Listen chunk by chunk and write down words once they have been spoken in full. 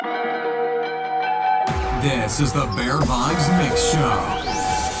This is the Bear Vibes Mix Show.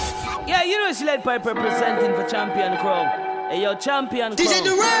 Yeah, you know it's Lead Piper presenting for Champion Crow. Hey, yo, Champion Crow. DJ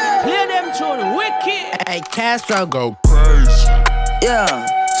Durant. Play them tune, wicked. Hey, Castro, go crazy. Yeah,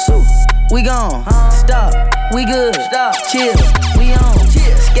 so we gone. Stop, we good. Stop, chill, we on.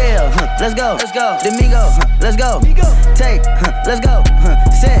 Scale, let's go. Let's go. Domingo, let's go. Take, let's go.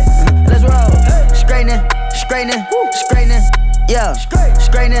 Set, let's roll. Straightening, straightening, straightening. Yeah,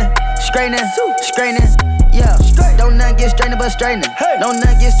 straightening, straightening, straightening. Yeah, don't nothing get straightening but straightening. Don't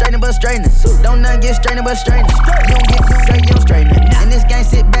nothing get straightening but straightening. Don't nothing get straightening but straightening. You don't get straight, you don't straighten it. In this game,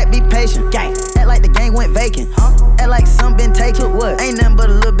 sit back, be patient. Act like the game went vacant. Act like some been taken. What? Ain't nothing but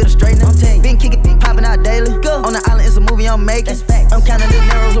a little bit of straightening. Been kicking, popping out daily. On the island, it's a movie I'm making. I'm counting the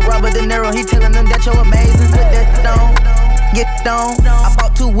narrows with Robert De Niro. He telling them that you're amazing. Put that on. Get on. I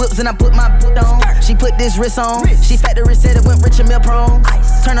bought 2 whips and I put my boot on. She put this wrist on. She factory said it went rich and meal prone.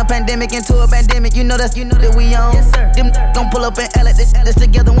 Turn a pandemic into a pandemic. You know that we on. Yes, sir. Them gon' pull up and L at this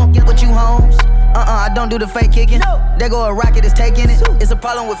together. Won't get what you homes. I don't do the fake kicking. There go a rocket, is taking it. It's a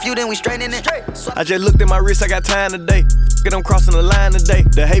problem with you, then we straightening it. I just looked at my wrist, I got time today. Get them crossing the line today.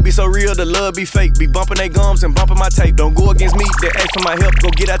 The hate be so real, the love be fake. Be bumping they gums and bumping my tape. Don't go against me, they ask for my help. Go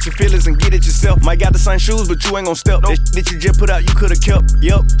get out your feelings and get it yourself. Might got the same shoes, but you ain't gon' step. That shit that you just put out, you could've kept.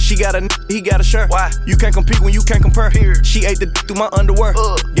 Yup, she got a he got a shirt. Why? You can't compete when you can't compare. Period. She ate the through my underwear.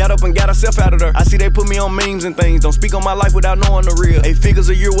 Got up and got herself out of there. I see they put me on memes and things. Don't speak on my life without knowing the real. 8 figures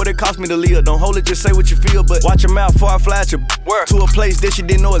a year, what it cost me to live. Don't hold it, just say what you feel. But watch your mouth before I fly at your work. To a place that you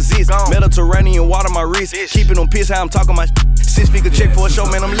didn't know exists. Mediterranean water my wrist. Keeping on piss how I'm talking my 6-figure check for a show,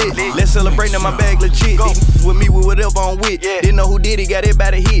 man, I'm lit. Let's celebrate, now my bag legit. With me, with whatever I'm with. Didn't know who did it, got it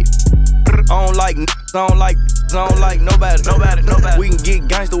by the hit. I don't like nobody. We can get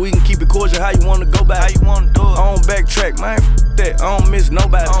gangster, we can keep it cordial. How you wanna go back? I don't backtrack, man. That I don't miss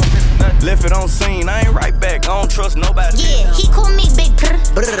nobody. Left it on scene, I ain't right back. I don't trust nobody. Yeah, he call me Big Purr.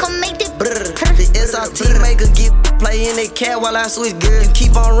 Come make that The SRT maker get play in they cat while I switch gears. You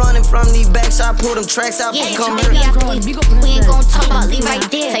keep on running from these backs, I pull them tracks out. Yeah, come here. We ain't gon' talk about leave right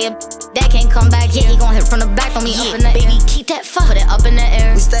there. Tell you that can't come back. Yeah, he gon' hit from the back on me up in the baby. Keep that fuck, put it up in the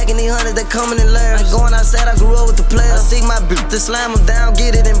air. We stacking these hundreds, they coming in layers. Going outside, I grew up with the players. I see my bitch to slam them down,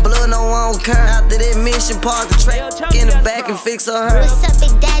 get it in blood, no one don't care. After that mission, park the track in the back and fix her. What's up,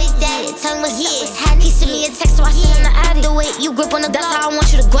 big daddy? Tell me what's up, what's happening. He sent me a text, so I see in the attic. The way you grip on the that's how I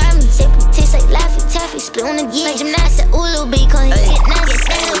want you to grab me. Say, taste like Laffy Taffy, split on the gear. Like gymnastics, ooh, little bitty, cause he get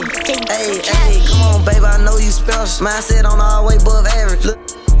nasty. Hey, come on, baby, I know you special. Mindset on all way above average. Look,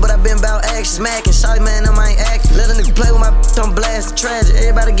 but I been about action, smacking. Shawty, man, them ain't acting. Let a nigga play with my on blast, tragic.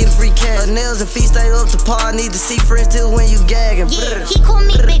 Everybody get a free cash. Her nails and feet stay up to par. Need to see friends till when you gagging. Yeah, he call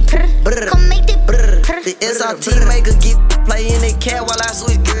me Big Purr. Come make that purr. The SRT maker get play in they cat while I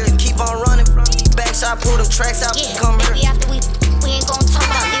switch gears. You keep on running from these backs, I pull them tracks out. Yeah, come baby, here. after we ain't gon' talk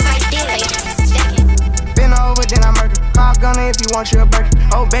about it right there. Been over, then I murder. Call gunner if you want your burger.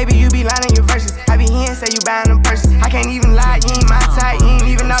 Oh, baby, you be lying in your verses. I be here and say you buying them purses. I can't even lie, you ain't my type. You ain't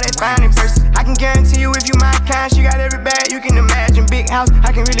even know that fine in person. I can guarantee you if you my kind, she got every bag you can imagine. Big house,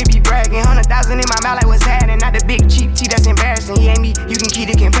 I can really be bragging. 100,000 in my mouth like what's happening. Not the big cheap tea that's embarrassing. He ain't me, you can keep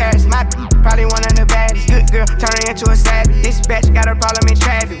the comparison. My probably one of the baddest. Good girl, turning into a savage. This bitch got a problem in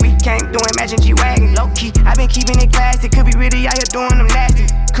traffic. We can't do imagine G-Wagon. Low key, I been keeping it classy. Could be really out here doing them nasty.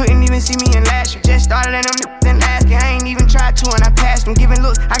 Couldn't even see me in last year. Just started in them then last year. I ain't even tried to and I passed them. Giving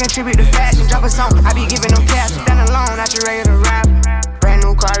looks, I contribute to fashion. Drop a song, I be giving them caps. Stand alone, not your regular rapper. Brand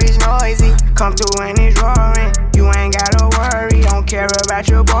new car is noisy. Come through and it's roaring. You ain't gotta worry, don't care about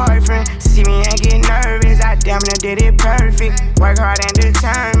your boyfriend. See me and get nervous, I damn near did it perfect. Work hard and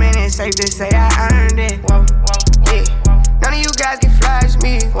determined, it's safe to say I earned it. Whoa, yeah. None of you guys can flash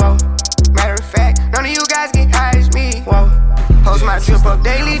me. Whoa. Matter of fact, none of you guys can hide me. Whoa. Post my trip up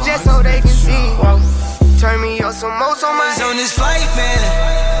daily just so they can see. Whoa. Turn me up some more on my on this flight, man.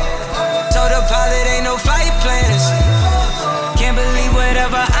 Told the pilot ain't no flight plans. Can't believe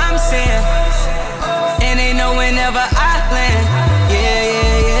whatever I'm saying. And they know whenever I land.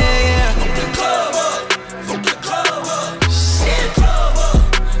 Yeah. Fuck the club up. Fuck the club up. Shit. Club up.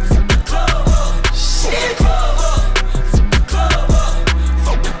 Fuck the club up. Shit. Club up. Fuck the club up.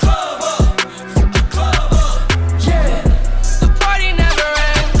 Fuck the club up. Fuck the club up. Yeah. The party never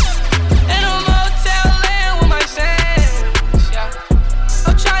ends. In a motel land with my sands. Yeah.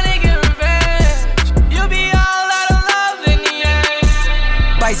 I'm tryna get revenge. You'll be all out of love in the end.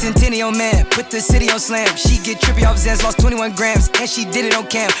 Bicentennial man, put the city on slam. She get trippy off Zans, lost 21 grams. And she did it on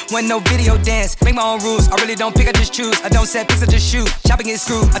cam, wasn't no video dance. Make my own rules, I really don't pick, I just choose. I don't set picks, I just shoot. Shopping is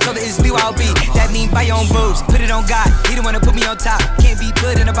screwed, I told her it's BYOB. That mean buy your own boobs, put it on God. He the one to put me on top. Can't be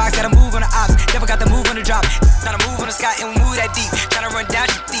put in a box, gotta move on the ops. Never got the move on the drop.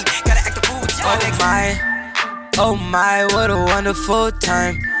 Oh my, what a wonderful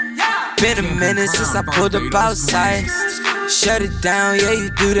time. Been a minute since I pulled up outside. Shut it down, yeah,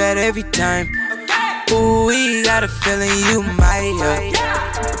 you do that every time. Ooh, we got a feeling you might,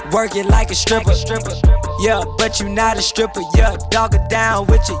 yeah. Work it like a stripper, yeah, but you not a stripper, yeah. Dog it down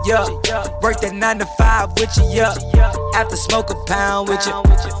with you, yeah. Work that 9 to 5 with you, yeah. After smoke a pound with you.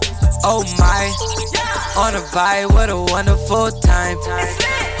 Oh my, on a vibe, what a wonderful time.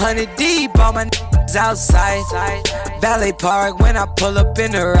 100 deep, all my niggas outside. Valet Park when I pull up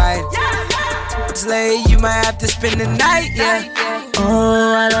in the ride. Slay, you might have to spend the night, yeah.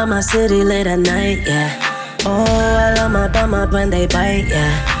 Oh, I love my city late at night, yeah. Oh, I love my bum up when they bite,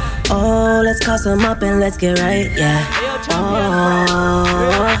 yeah. Oh, let's call some up and let's get right, yeah.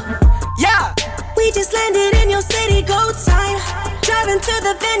 Oh, yeah. We just landed in your city, go time. Driving to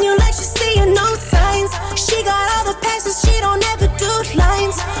the venue like she's seeing no signs. She got all the passes, she don't ever do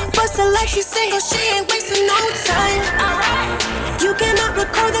lines. Bustin' like she's single, she ain't wasting no time. You cannot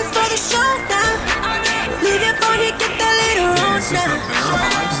record this for the show now. Leave your phone, you get that later on now.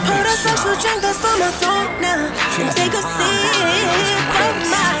 Put a special drink that's for my throat now. Take a sip of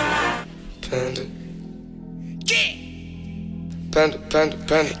mine. Panda, panda, panda,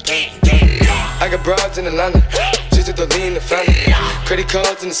 panda. I got broads in Atlanta, just to the lean the family. Credit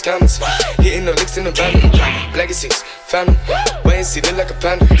cards in the scammers, hitting the licks in the van. Legacies, family, wait and see, look like a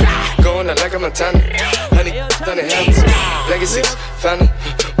panda. Going out like a Montana, honey, on the hands. Legacies, family,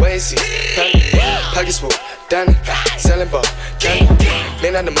 wait and see, family. Pockets full, Danny, selling ball, candy.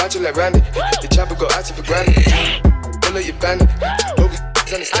 Man on the macho like Randy, the chopper go out to for granted. Pull up your bandit, hope you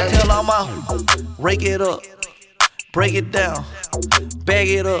understand. I tell all my rake it up, break it down, bag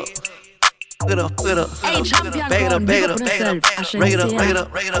it up. Bag it up, bag it up, bag it up, bag it up, bag it up, bag it up, bag it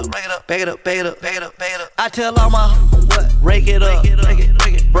up, bag it up, bag it up, bag it up, bag it up, bag it up. I tell all my what? Rake it up,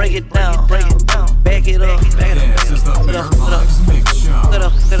 break it down, bag it up, bag it up, This is the Bear Vibes Mix Show. Get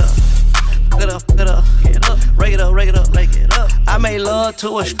up, get up. Get up, get up, get up, rake it up, rake it up, rake it up. I made love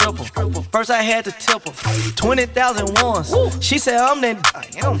to a stripper. First I had to tip her 20,000 once. She said I'm that.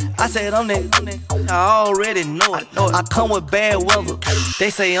 I said I'm that. I already know it. I come with bad weather. They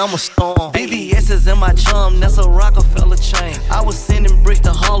say I'm a storm. VVS is in my chum. That's a Rockefeller chain. I was sending bricks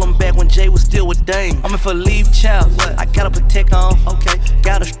to Harlem back when Jay was still with Dame. I'm in for leave child. I gotta protect on. Okay,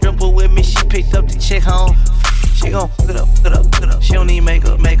 got a stripper with me. She picked up the check home. She gon' get up, get up, get up. She don't need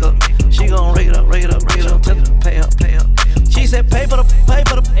makeup. She gon' rake it up, rake it up, rake it up. Tell her to pay up, pay up. She said pay for the, pay. Wait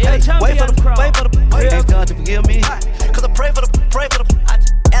for the, pay. Ask God to forgive me, cause I pray for the.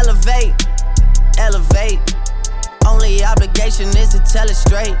 Elevate, elevate. Only obligation is to tell it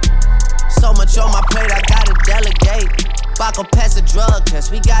straight. So much on my plate, I gotta delegate. Baco pass a drug test,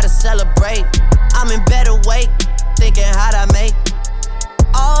 we gotta celebrate. I'm in better weight, thinking how'd I make.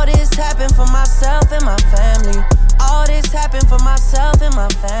 All this happened for myself and my family. All this happened for myself and my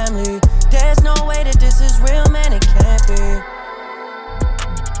family. There's no way that this is real, man, it can't be.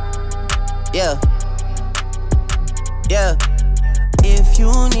 Yeah. Yeah. If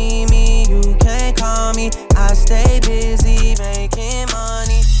you need me, you can call me. I stay busy making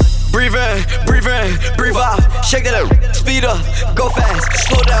money. Breathe in, breathe out. Shake that up, speed up, go fast,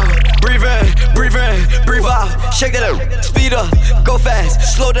 slow down. Breathe in, breathe out. Shake that up, speed up, go fast,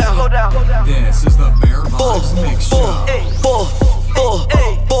 slow down. This is the Bear Vibes Mix Show. 4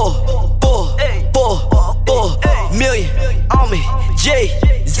 million on me.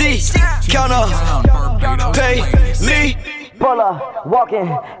 Jay-Z, count up, pay me. Pull up, walking,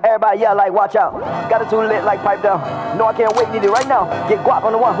 everybody yell like watch out. Got it too lit like pipe down. No, I can't wait, need it right now. Get guap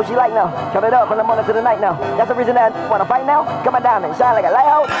on the one, who she like now. Count it up from the morning to the night now. That's the reason that I wanna fight now. Come on down and shine like a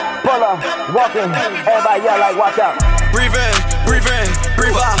lighthouse. Pull up, walking, everybody yell like watch out. Breathe in, breathe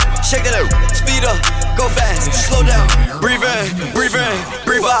out. Shake it up, speed up, go fast, slow down. Breathe in, breathe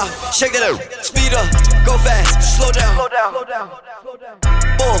out. Shake it up, speed up, go fast, slow down.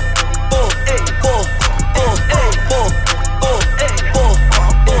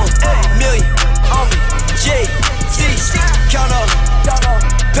 Million on me, Jay-Z, count up,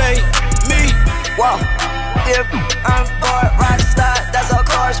 pay me. Wow, if I'm bored, rockstar, that's of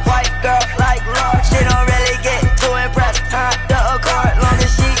course. White girl like Lord, she don't really get too impressed. The accord, long as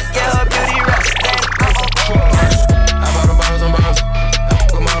she get her beauty rest. Then I'm on course. I bought them bottles on bottles, I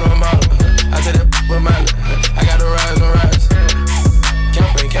fuck them all on bottles. I take that with mine, I got the rise on rise.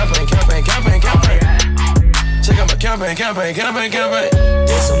 Campaign. Check out my campaign.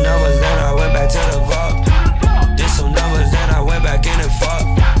 Did some numbers, then I went back to the vault. Did some numbers, then I went back in and fuck.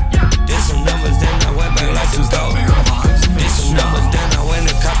 Did some numbers, then I went back like the goat. Did some numbers, then I went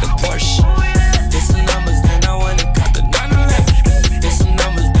and caught the Porsche. Did some numbers, then I went and caught the 911. Did some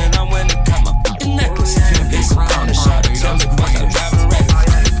numbers, then I went and caught my necklace. Did some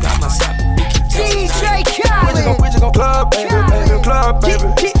baby.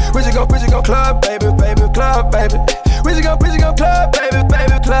 We just go club, baby, club, baby. We just go club,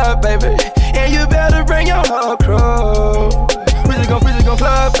 baby, club, baby. And you better bring your whole crew. We just go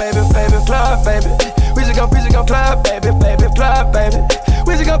club, baby, club, baby. We just go club, baby, club, baby.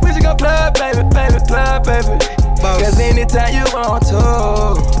 We just go club, baby, club, baby. Cause anytime you want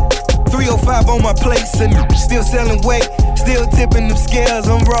to. 305 on my place and still selling weight. Still tipping them scales,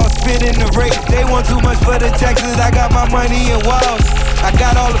 I'm raw, spitting the rate. They want too much for the taxes, I got my money in walls. I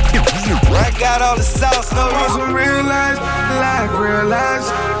got all the sauce, no some real life, real life.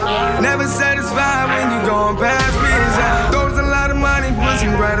 Never satisfied when you going past me. Throws a lot of money, pussy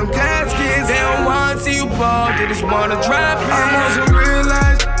right on caskets. They don't want to see you ball, they just wanna drop it. I'm on some real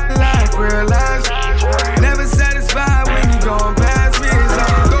life, real life. Never satisfied when you going past me.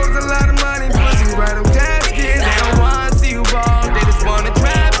 Throws a lot of money, pussy right on caskets. They don't want to see you ball, they just wanna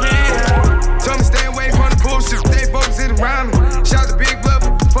trap it. Told me stay away from the bullshit, stay focused around me. Shout the big bluff,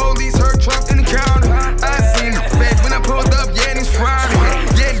 police heard Trump in the counter. I seen the back when I pulled up, yeah, it's Friday.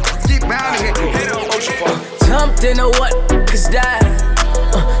 Yeah, get out of here, hit on ocean. Jumped into what cause died.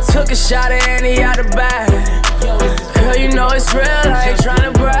 Took a shot at Annie out the bag. Girl, you know it's real, I ain't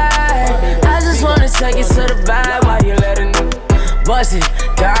tryna brag. I just wanna take it to the bag while you letting me bust it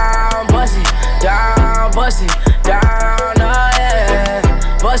down, bust it down, bust it down, oh yeah.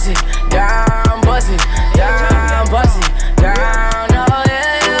 Bust it down, bust it down, bust it down, oh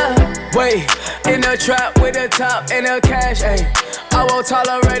yeah. Wait, in the trap with the top and the cash, ayy. I won't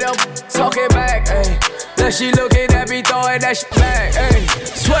tolerate them talking back, ayy. Then she looking at me throwing that shit back, ayy.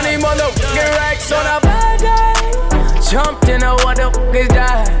 20 motherfucking racks on a bad day. Jumped in the what the fuck is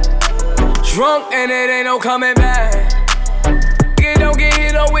that? Drunk and it ain't no coming back. You don't get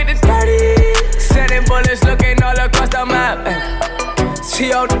hit up with the 30. Sending bullets looking all across the map.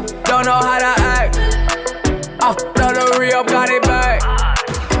 T.O. don't know how to act. I f***ed on the re-up, got it back.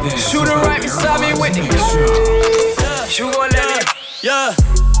 Shooter right beside me with the gun. You gon' let it. Yeah.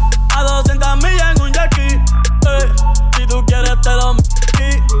 A 200 millas en un yaqui. Si tú quieres te lo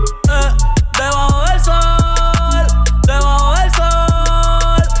metí. Debajo del sol. Debajo del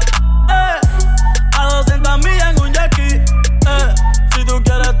sol. A 200 millas en un yaqui. Si tú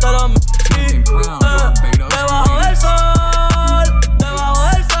quieres te lo metí. Debajo del sol. Debajo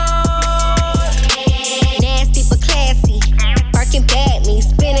del sol. Nasty but classy. Birkin bag me.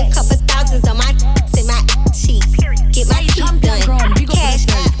 Spend a couple thousands on my in my cheeks. Get my teeth done. Cash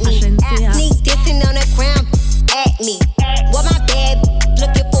at me. Sneak dissing on the ground at me. What my bad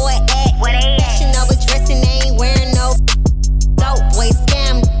looking for an act. Fashion over dressing, they ain't wearing no dope boy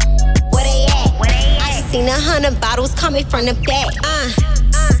scam. Where they at? I just seen 100 bottles coming from the back.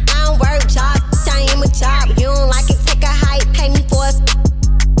 I don't work job, I am a job. You don't like it, take a hike, pay me for it.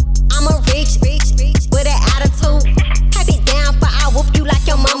 I'm a rich with an attitude. Pipe it down, but I whoop you like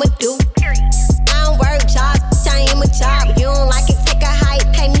your mama do. I don't work job, I am a job. You don't like it, take a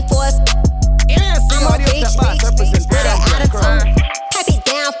hike, pay me for it. I'm a rich with an attitude. Pipe it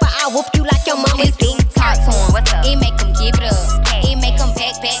down, but I whoop you like your mama do. Talk to him, it make him give it up. It make him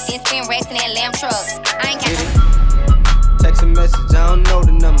backpack and spin racks in that lamb truck. I ain't got text a message, I don't know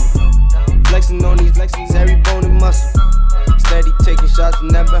the number. Flexing on these flexings, every bone and muscle. Steady taking shots,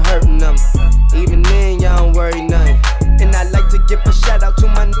 never hurting them. Even then, y'all don't worry nothing. And I like to give a shout out to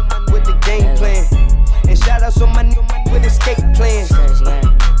my new man with the game plan. And shout out to my new man with escape plans.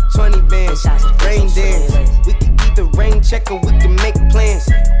 20 bands, rain dance. We can either rain check or we can make plans.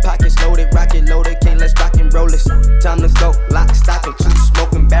 Pockets loaded, rocket loaded, can't let's rock and roll this. Time to go, lock, stock, and 2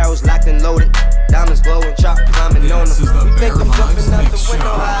 smoking barrels locked and loaded. Diamonds glowing, chop climbing on them. We think I'm jumping out the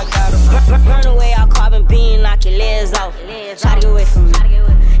window, how I got them. Run away, I'll carbon beam, knock your legs off. Try to get away from me,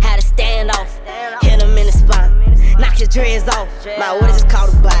 had to stand off. Hit him in the spine, knock your dreads off. My what is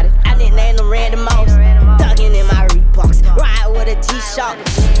called a body, I nicknamed him Randy Moss. Thuggin' in my Reeboks, ride with a G-Shock.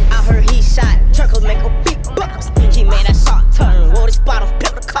 I heard he shot, truckers make a big box. He made that shot turn, wore the spot on,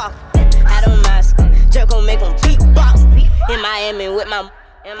 built the car. Had a mask, jerk gon' make him beatbox. In Miami with my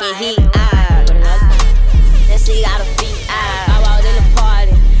and he let's see how the feet I walked in the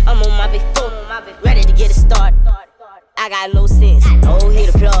party, I'm on my big foot, ready to get it started. I got no sense, oh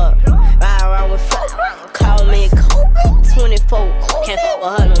hit the plug. Ride around with folk, call me Kobe 24, can't fuck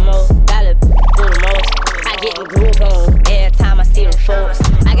with her no more. Gotta do the most, I get my groove on every time I see them folks.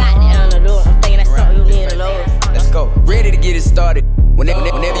 I got it on the door, I'm thinking that's something you need to know. Let's go, ready to get it started.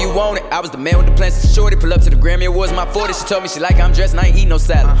 Whenever you want it, I was the man with the plans to shorty. Pull up to the Grammy Awards, my 40. She told me she like how I'm dressed and I ain't eat no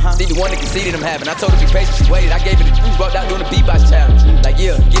salad. Stevie Wonder conceded I'm having. I told her be patient, she waited. I gave her the juice, walked out doing the beatbox challenge. Like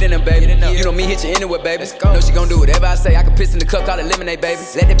yeah, get in there, baby. You know me, hit you anywhere, baby. Know she gon' do whatever I say. I can piss in the cup, call it lemonade, baby.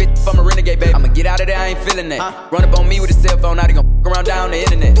 Let that bitch from a renegade, baby. I'ma get out of there, I ain't feeling that. Run up on me with a cell phone, now they gon' f*** around down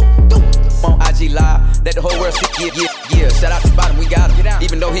girl, yeah. Shout out to Spot him, we got him.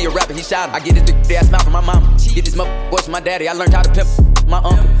 Even though he a rapper, he shot him. I get this big ass mouth from my mama. Get this voice from my daddy. I learned how to pimp my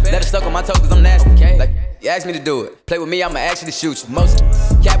uncle. Let it suck on my toes cause I'm nasty. Like, you asked me to do it. Play with me, I'ma actually shoot you. Most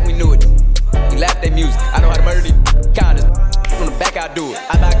cap, we knew it. You laugh at their music. I know how to murder these condoms. From the back, I do it.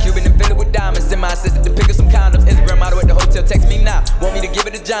 I buy a Cuban and fill it with diamonds. Send my assistant to pick up some condoms. Instagram model at the hotel, text me now. Want me to give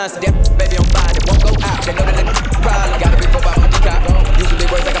it to Johnson. That baby, I'm fine. It won't go out. They know that it's a problem. Gotta be 4 by 50 cop. Usually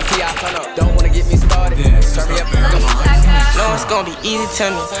words like I'm T.I. Don't wanna get me started. Turn me up. No, it's gonna be easy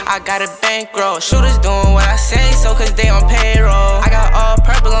to me. I got a bankroll. Shooters doing what I say, so cause they on payroll. I got all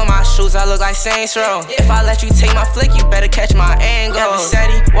purple on my shoes, I look like Saints Row. If I let you take my flick, you better catch my angle. Never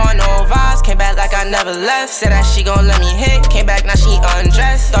said he want no vibes, came back like I never left. Said that she gon' let me hit, came back now she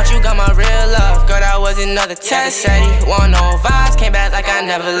undressed. Thought you got my real love, girl, that was another test. Said he want no vibes, came back like I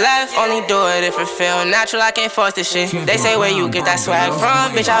never left. Only do it if it feel natural, I can't force this shit. They say where you get that swag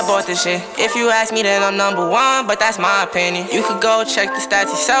from, bitch, I bought this shit. If you ask me, then I'm #1, but that's my opinion. You could go check the stats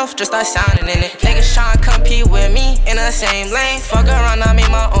yourself, just start sounding in it. Niggas tryna compete with me in the same lane. Fuck around, I made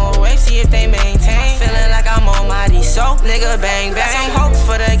my own way, see if they maintain. Feeling like I'm on my D-so, nigga bang bang. Some hope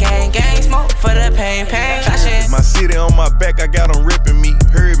for the gang, smoke for the pain. My city on my back, I got them ripping me,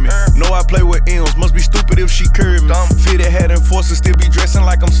 heard me. Know I play with M's, must be stupid if she curved me. Fitted hat enforcer, still be dressing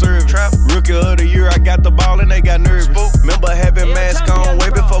like I'm serving. Rookie of the year, I got the ball and they got nervous. Remember having mask on way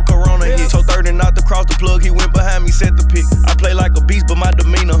before Corona hit. Told 30 not to cross the plug, he went behind me, set the pick. I play like a beast, but my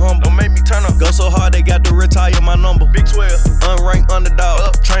demeanor humble. Don't make me turn up. Go so hard, they got to retire my number. Big 12, unranked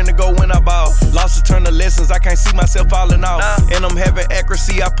underdog. Train to go when I ball. Losses turn to lessons, I can't see myself falling off. And I'm having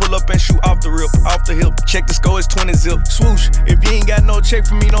accuracy, I pull up and shoot off the rip, off the hip. Check the score, it's 20 zip. Swoosh, if you ain't got no check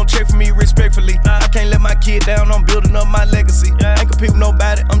for me, don't check for me respectfully. I can't let my kid down, I'm building up my legacy. Ain't compete with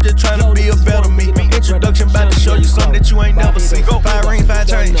nobody, I'm just trying to be a better me. Introduction about to show you something that you ain't never seen. 5 rings, 5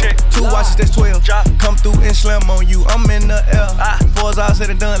 chains, 2 watches, that's 12. Come through and slam on you, I'm in the air. Before it's all said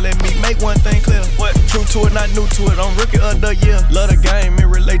and done, let me make one thing clear. True to it, not new to it, I'm rookie of the year. Love the game, it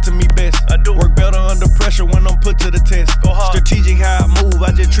relate to me best. I do work better under pressure when I'm put to the test. Strategic how I move,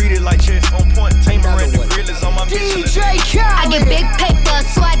 I just treat it like chess. On point, Tamer and the grill is on my mission. I get big paper,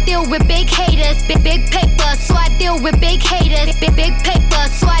 so I deal with big haters. Big paper, so I deal with big haters. Big paper,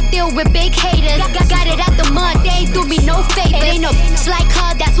 so I deal with big haters. Got it out the mud, they ain't do me no favors. Ain't no bitch like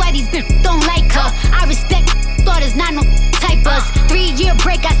her, that's why these bitches don't like her. I respect thought it's not no typers. 3-year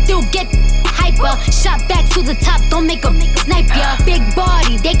break, I still get hyper. Shot back to the top, don't make a snipe ya. Big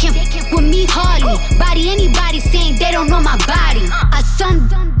body, they can't with me hardly. Body anybody saying they don't know my body. I son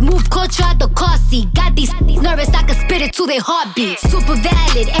move culture at the car seat. Got these nervous, I can spit it to their heartbeat. Super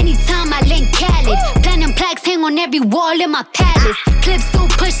valid, anytime I link Khaled. Platinum plaques hang on every wall in my palace. Clips still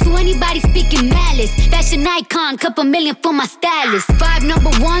push to anybody speaking malice. Fashion icon, couple million for my stylist. 5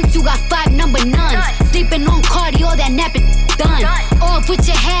 #1s, you got 5 #9s. Sleeping on Cardi, all that napping done. Off with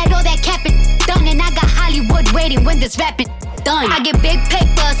your head, all that capping done. And I got Hollywood waiting when this rapping done. I get big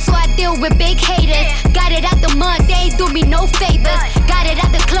paper, so I deal with big haters. Got it out the mud, they ain't do me no favors. Got it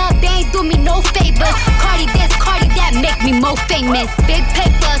out the club, they ain't do me no favors. Cardi this, Cardi that, make me more famous. Big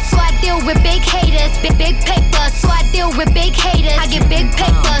paper, so I deal with big haters. Big paper, so I deal with big haters. I get big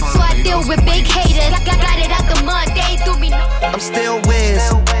paper, so I deal with big haters. Got it out the mud, they ain't do me no. I'm still whiz,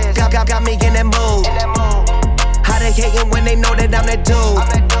 got me in that mood. How they hating when they know that I'm that dude?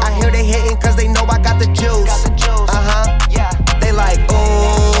 I hear they hating cause they know I got the juice. They like,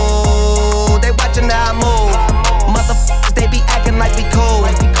 ooh, they watching how I move. Motherfuckers, they be acting like we cool.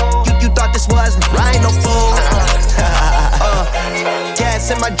 You thought this was, I ain't no fool.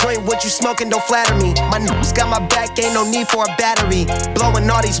 Gas in my joint, what you smoking, don't flatter me. My niggas got my back, ain't no need for a battery. Blowing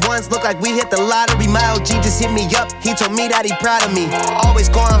all these ones, look like we hit the lottery. My OG just hit me up, he told me that he proud of me. Always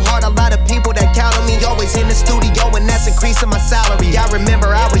going hard, a lot of people that count on me. Always in the studio, and that's increasing my salary. I remember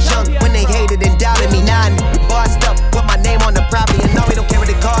I was young when they hated and doubted me. Now I'm bossed up, put my name on the property, and now we don't care what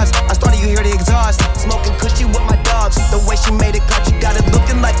it costs. I started, you hear the exhaust, smoking cushy with my dogs. The way she made it cut, you got it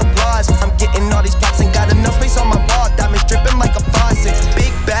looking like applause. I'm getting all these packs and got enough space on my ball. Diamonds dripping like a faucet.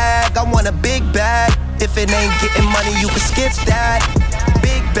 Big bag, I want a big bag. If it ain't getting money, you can skip that.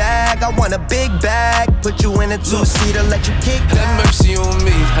 Big bag, I want a big bag. Put you in a 2-seater, let you kick back. Have mercy on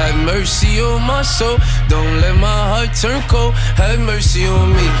me, have mercy on my soul. Don't let my heart turn cold. Have mercy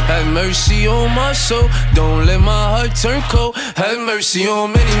on me, have mercy on my soul. Don't let my heart turn cold. Have mercy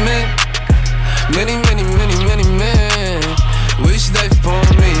on many men, many men. Wish life upon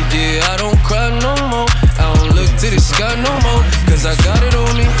me, yeah, I don't cry no more. I don't look to the sky no more, cause I got it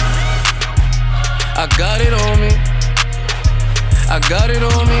on me. I got it on me. I got it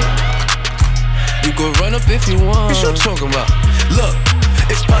on me. You can run up if you want. What you talking about? Look,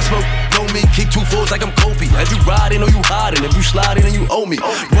 it's possible. Know me, keep 2 fours like I'm Kobe. I ride, they know you hiding. If you slide in, then you owe me.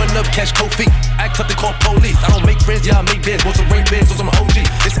 Run up, catch cold feet. Act up, they call police. I don't make friends, yeah, I make bids. Want some ring bids, want some OG.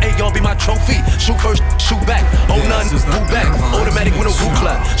 This A-Gon be my trophy. Shoot first, shoot back. Oh, none, move back. Automatic with a woo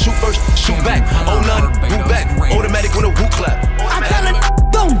clap. Shoot first, shoot back. Oh, none, move back. Automatic with a woo clap. I tell it,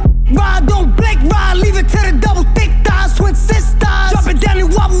 don't ride, don't blink, ride. Leave it to the double thick thighs, twin sisters. Drop it down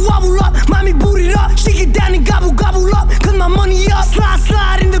and wobble, wobble up. Mommy boot it up. She get down and gobble, gobble up. Cause my money up. Slide,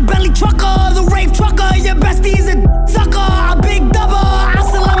 slide in the belly trucker. The rave trucker. Your bestie is a sucker. A big double.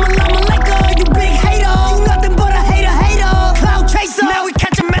 Assalamu alaikum. You big hater. You nothing but a hater, hater. Cloud chaser. Now we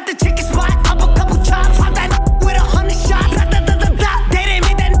catch him at the chicken spot. Up a couple chops. Pop that with 100 shots. Da, da, da, da, da. They didn't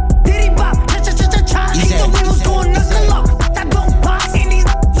make that diddy bop. Cha-cha-cha-cha-cha. He thought we was going knuckle up. That don't box. And these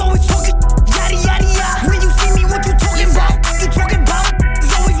always talking yada, yada, yada. When you see me, what you talking about? You talking about? You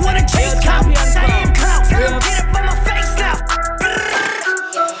always wanna chase clout. I am clout. Tell him get up on my face now.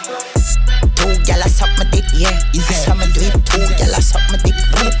 Two gyal suck my dick, yeah. I saw me do it. Two gyal suck my dick.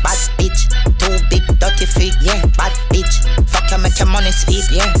 Bad bitch. Two big dirty feet, yeah. Bad bitch. Fuck you, make your money speak,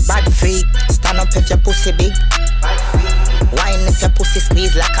 yeah. Bad freak. Stand up if your pussy big. Wine if your pussy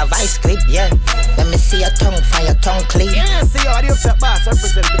squeeze like a vice grip, yeah. Let me see your tongue, find your tongue clean. Yeah, see how the upset boss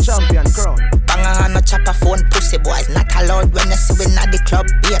represent the champion crown. Bang on no chopper phone, pussy boys not allowed. When you see we at the club,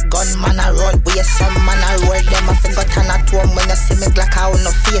 be a gun man a roll. We a some man a roll. Them a finger turn at home. When you see me black out,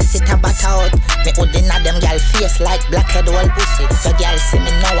 no face it a bat out. Me hood inna them gal face like blackhead old pussy. So gal see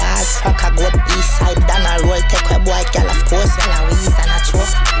me now as fuck a go up east side down a roll. Take a boy gal of course, gal a wheeze and a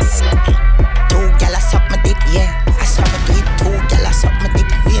choke. Two gal a suck my dick, yeah. I saw me do it. Two gal a suck my dick,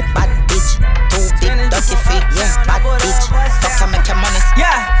 yeah. Bad bitch. Two big dirty feet, yeah. Bad bitch. Fuck you, make your money.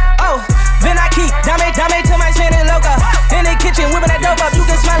 Yeah, oh, then I keep dame to my chain and loca. In the kitchen, whipping that dope up, you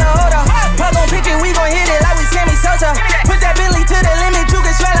can smell the odor. Plug on pitch it, we gon' hit it like we Sammy Sosa. Put that Billy to the limit, you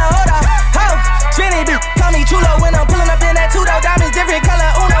can smell the odor. Oh, spin it, call me chulo when I'm pulling up in that two-door. Diamonds different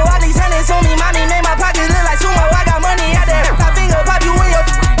color, Uno. All these hundreds on me, mommy made my pockets look like sumo. I got money out there, my finger pop you in your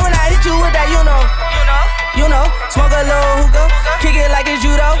when I hit you with that, you know. Smoke a little hookah, kick it like it's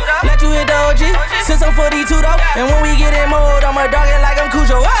judo. Let you hit the OG, since I'm 42 though. And when we get in mode, I'ma dog it like I'm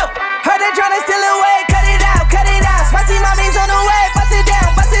Cujo. Whoa! Heard they tryna steal away, cut it out, cut it out. Spicy mommy's on the way, bust it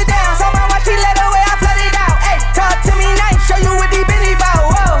down, bust it down. So my watch, she let away, I flood it out. Hey, talk to me nice, show you what the bitty bout.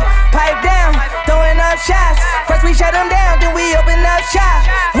 Whoa, pipe down, throwing up shots. First we shut them down, then we open up shop.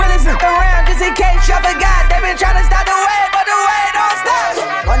 Really flip around, just in case y'all forgot. They been tryna stop the way, but the way don't stop.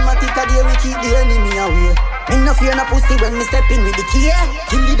 One more tick a day, we keep the enemy away. Me no fear no pussy when me step in with the key.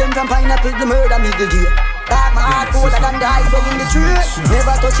 Kill them from pineapple, the murder me the deer. Dark my heart colder than the ice in the tree.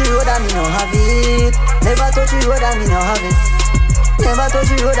 Never touch the road and me no have it. Never touch the road and me no have it. Never touch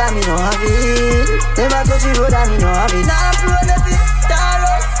the road and me no have it. Never touch the road and me no have it. Now roll up it,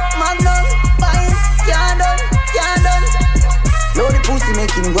 Taros, Magnum, Pines, can't done. Load the pussy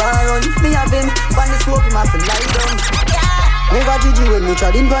make him go run. Me have him, pan the scope him have to lie down. Never Gigi when me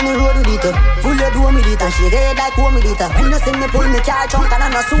trod in on the road with it. Full of doom with it and she red like home with it. When you see me pull me car trunk and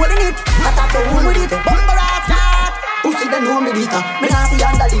I'm not soul in it. Attack your home with it, bumper off start. Pussy then home with it. Me not see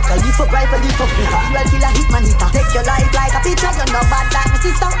under liquor, lift up rifle, lift up flicker. Serial killer hit man hitter. Take your life like a picture, you're not bad like my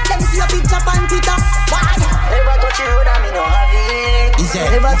sister. Let me see your picture on Twitter. Why? Never touch the road and me no have it.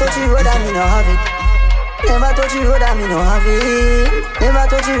 Never touch the road and me no have it. Never touch the road and me no have it. Never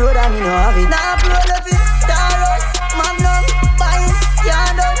touch the road and me no have it. Now roll up it, Taros, Magnum, Pines,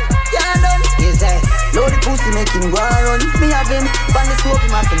 can't done. Yes, load the pussy make him go run. Me have him, pan the scope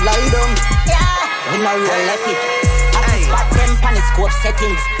him have to lie down. Yeah, we no roll left it. Have to spot them pan the scope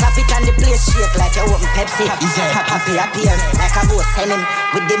settings. Clap it and the place shake like you open Pepsi. Happy appear like I go send him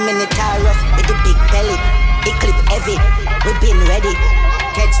with the minotaur rough, with the big belly. It clip heavy, we been ready.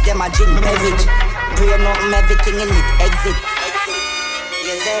 Catch them a drink beverage. Pray nothing, everything in it exit.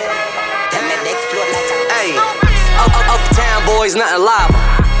 Yes, them it explode like a hey. Uptown boys, nothing lava.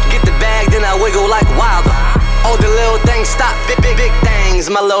 Get the bag, then I wiggle like Wilder. All the little things stop, big things.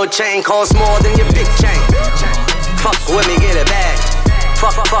 My little chain costs more than your big chain. Fuck with me, get it bag.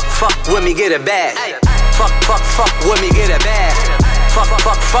 Fuck with me, get it bag. Fuck with me, get it bag.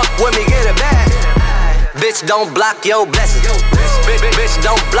 Fuck with me, get it bag. Bitch, don't block your blessings. Bitch,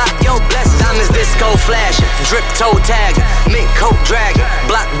 don't block your blessings. Diamonds disco flashing, drip toe tagging, mink coat dragging,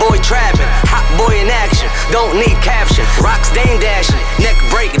 block boy trapping, hot boy in action. Don't need caption. Rocks dame dashing, neck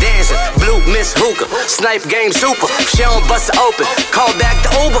break dancing, blue miss hookah, snipe game super. She don't bust it open, call back the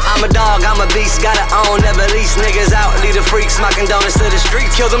Uber. I'm a dog, I'm a beast, gotta own, never lease niggas out. Lead the freaks, smocking donuts to the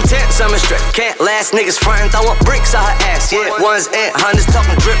streets. Kill them tents, I'm a strip. Can't last niggas frontin', throwin' bricks on her ass. Yeah, ones and hundreds,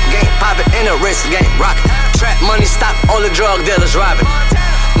 talking drip game, poppin' in a wrist game, rockin'. Trap money stop, all the drug dealers robbing.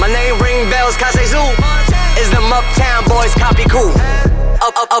 My name ring bells, Kase Zoo. Is them uptown boys copy cool?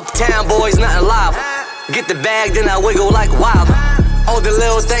 Uptown boys, nothing live. Get the bag, then I wiggle like wild. All the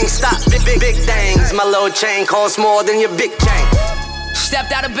little things stop, big things. My little chain costs more than your big chain.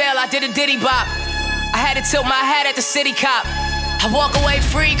 Stepped out of bail, I did a diddy bop. I had to tilt my hat at the city cop. I walk away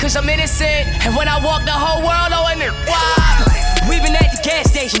free cause I'm innocent. And when I walk the whole world, oh, and wow. We been at the gas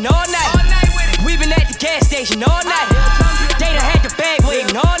station all night. We been at the gas station all night. They done had the bag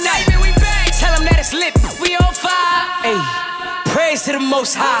waiting all night. Tell them that it's lit, we on fire. Ay, praise to the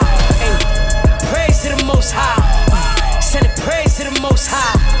Most High. Ay, praise to the Most High. Send it praise to the Most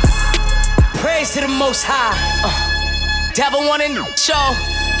High. Praise to the Most High. Devil wanted show.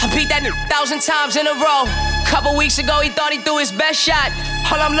 I beat that 1,000 times in a row. Couple weeks ago, he thought he threw his best shot.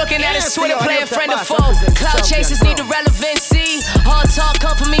 All I'm looking at is Twitter playing friend or foe. Cloud chasers need the relevancy. All talk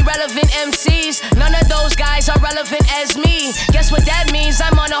come from irrelevant MCs. None of those guys are relevant as me. Guess what that means?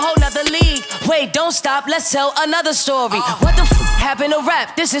 I'm on a whole nother league. Wait, don't stop, let's tell another story. What the happened to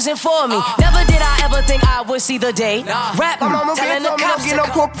rap? This isn't for me. Never did I ever think I would see the day. Rap, my mama telling the cops get no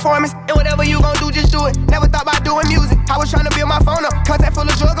poor performance. And whatever you gon' do, just do it. Never thought about doing music. I was trying to build my phone up. Contact full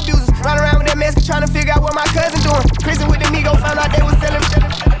of drug abusers. Run around with that mask trying to figure out what my cousin doing. Prison with the Migo, found out they was selling shit.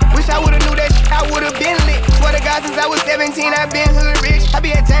 Wish I would've knew that shit, I would've been lit. Swear to God, since I was 17, I've been hood rich. I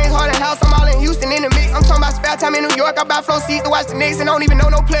be at James Harden house, I'm all in Houston in the mix. I'm talking about spare time in New York, I buy flow seats to watch the Knicks and don't even know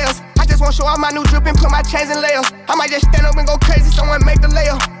no players. I just wanna show off my new drip and put my chains in layers. I might just stand up and go crazy, someone make the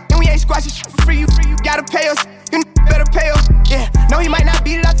layup. And we ain't squashing shit for free, you gotta pay us. You better pay us. Yeah, no, he might not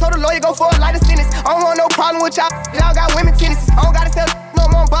beat it. I told the lawyer go for a lighter sentence. I don't want no problem with y'all. Y'all got women tennis. I don't gotta sell no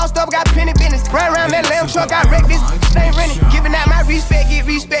more bossed up, got plenty business. Run around that lamb truck, I wrecked this. Ain't renting. Giving out my respect, get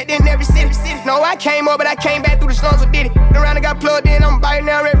respect in every city. No, I came up, but I came back through the slums and did it. Around and got plugged in, I'm biting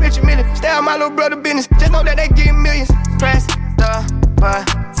now, Red Richard Miller. Stay out my little brother business. Just know that they give millions. Press the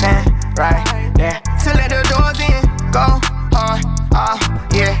button right there to let the doors in. Go hard,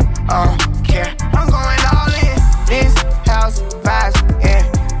 yeah, care. I'm going all in. This house vibes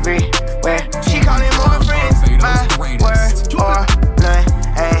everywhere. She calling more friends. My word or none.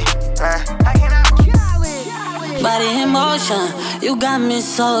 I cannot. Body in motion, you got me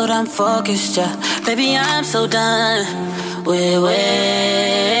sold, I'm focused, yeah. Baby, I'm so done with waiting.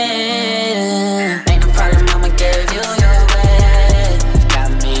 Ain't no problem, I'ma give you your way. Got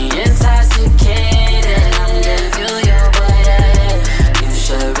me intoxicated, I'ma give you your way. You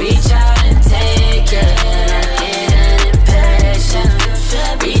should reach out and take it. I'm getting impatient. You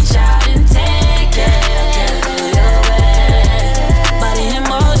should reach out and take it. Give you your way. Body in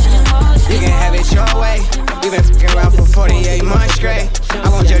motion. You can have it your way. We been f***ing around for 48 months straight. I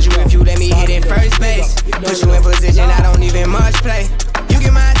won't judge you if you let me hit in first base. Put you in position, I don't even much play. You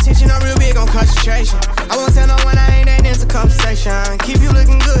get my attention, I'm real big on concentration. I won't tell no one I ain't that into conversation. Keep you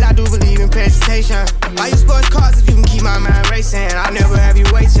looking good, I do believe in presentation. Buy you sports cars if you can keep my mind racing. I'll never have you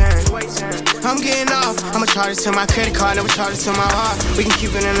waiting. I'm getting off, I'ma charge it to my credit card, never charge it to my heart. We can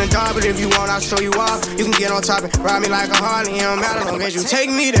keep it in the dark, but if you want, I'll show you off. You can get on top and ride me like a Harley, it don't matter long as you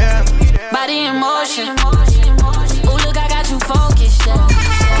take me there. Body in motion. Ooh, look, I got you focused, yeah.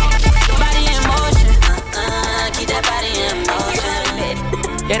 Body in motion. Keep that body in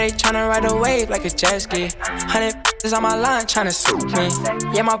motion. Yeah, they tryna ride a wave like a jet ski. 100 is on my line tryna suit me.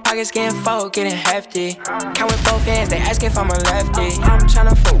 Yeah, my pockets getting full, getting hefty. Count with both hands, they ask if I'm a lefty. I'm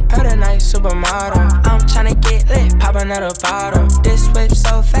tryna fuck her tonight, supermodel. I'm tryna get lit, pop another bottle. This whip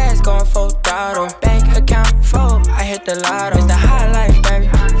so fast, going full throttle. Bank account full, I hit the lotto. It's the highlight, baby.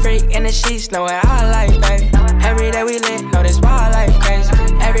 Freak in the sheets, know what I like, baby. Every day we lit, know this wild life crazy.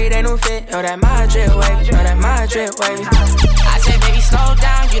 Every day new fit, know that my drip wavy, know that my drip wavy. I said, baby, slow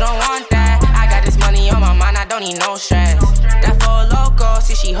down, you don't want that. I got this money on my mind, I don't need no stress. That for a loco,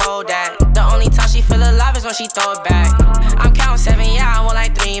 see she hold that. The only time she feel alive is when she throw it back. I'm counting 7, yeah, I want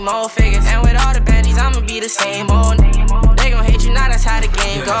like 3 more figures. And with all the bandies, I'ma be the same old. They gon' hate you, now that's how the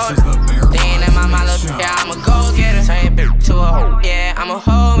game goes. They ain't in my mind, look, yeah, I'm a go-getter. Turn your bitch to a hoe, yeah, I'm a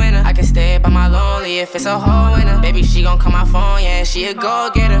hoe winner. I can stay by my lonely if it's a hoe winner. Baby, she gon' call my phone, yeah, she a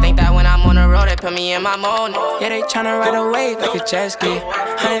go-getter. Think that when I'm on the road, they put me in my mode. Yeah, they tryna ride a wave like a jet ski.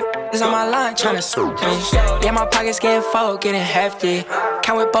 100 is on my line tryna suit me. Yeah, my pockets getting full, getting hefty.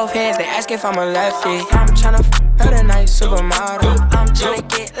 Count with both hands, they ask if I'm a lefty. I'm tryna f*** her tonight, supermodel. I'm tryna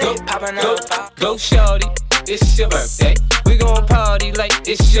get lit, poppin' up. Go shorty, it's your birthday. We gon' party like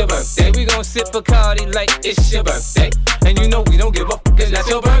it's your birthday. We gon' sip Bacardi like it's your birthday. And you know we don't give up, cause that's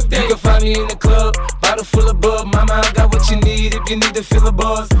your birthday. You can find me in the club, bottle full of bub. Mama, I got what you need if you need to feel the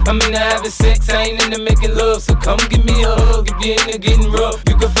buzz. I'm into having sex, I ain't into making love. So come give me a hug if you're into getting rough.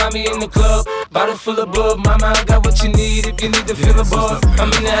 You can find me in the club, bottle full of bub. Mama, I got what you need if you need to feel a buzz.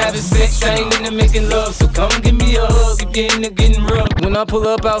 I'm into having sex, I ain't into making love. So come give me a hug if you're into getting rough. When I pull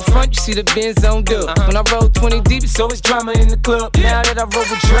up out front, you see the Benz on dub. When I roll 20 deep, it's always drama in the club. Now that I roll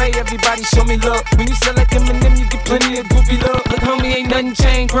with Dre, everybody show me love. When you sell like Eminem, you get plenty of groupie love. Look, homie, ain't nothing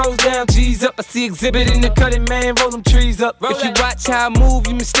changed. Rolls down, G's up. I see exhibit in the cutting, man. Roll them trees up. If you watch how I move,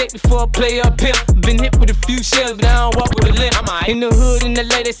 you mistake before I play up here. Been hit with a few shells, but I don't walk with a limp. In the hood, in the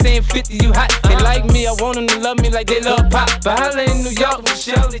LA, they saying 50, you hot. They like me, I want them to love me like they love pop. But holla in New York,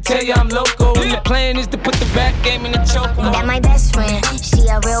 Michelle, they tell you I'm local. And the plan is to put the rap game in the choke. That my best friend, she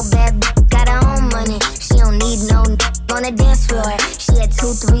a real bad bitch, got her own money. She don't need no on the dance floor. She had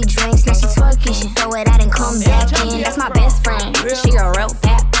 2-3 drinks, now she twerking. She throw it out and come back in. That's my best friend, she a real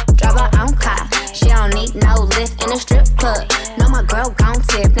bad drive her own car. She don't need no lift in a strip club. No, my girl gon'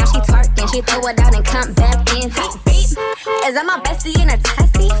 tip. Now she twerking, she throw it out and come back in. Is that my bestie in a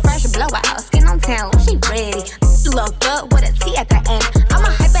testy? Fresh blowout, skin on town, she ready. Look good with a T at the end. I'm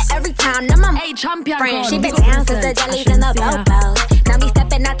a hyper every time, now my champion friend. She been down since the jellies and the bobos. Now me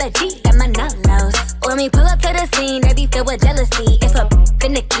stepping out the Jeep and my nut nose. When we pull up to the scene, they be filled with jealousy. If a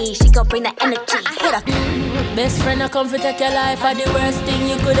finicky, she gon' bring the energy. I hit her. Best friend, I come for take your life. Are the worst thing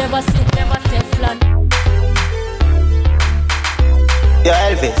you could ever see. Never Teflon. Yo,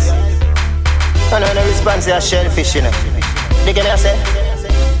 Elvis. I know the response is shellfish, you know. They can say,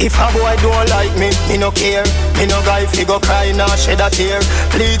 if a boy don't like me no care. Me no guy fi go cry nor shed a tear.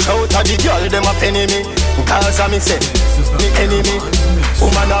 Bleach out of the girl, them a penny me. Cause I me say, me enemy.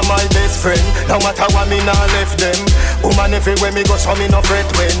 Woman are my best friend. No matter what me nah left them. Woman everywhere me go so me no fret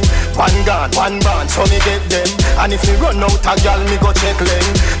when. One gun, one band, so me get them. And if me run out a gal, me go check them.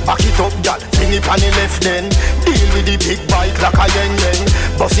 Back it up gal, fling it on the left then. Deal with the big bike like a yen yen.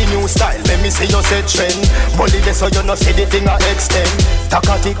 Bossy new style, let me see you set trend. Bully this so you no see the thing a extend.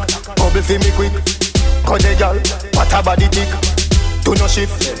 Takatik, bubble fi me quick. Cause the gal, what a body tick. Do no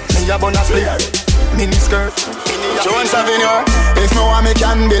shift, me a bonus split. Mini skirt, Jones Avenue. If no one me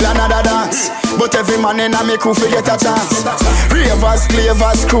can build another dance. But every man in a me crew fi get a chance. Ravers,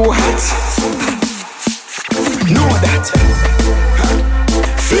 clavers, crew hot. Know that.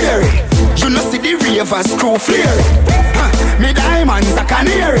 Flary, you know see the ravers crew flary. Me diamonds a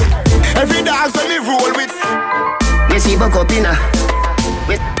canary. Every dance when me roll with. Me see Bokopina.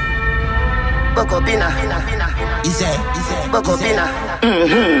 Bokopina. Easy. Bokopina.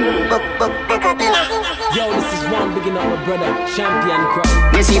 Bokopina. Yo, this is one bigging up my brother, champion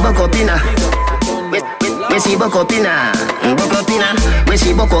crowd. Me see Bokopina. We see Bokopina. We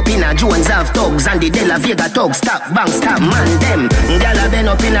see Bokopina. Jones have thugs and the De La Vega thugs. Stop, bang, stop, man, them. Gyal a been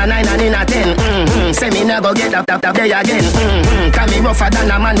up in a 9 and in a 10. Say me never get up there again. Can me rougher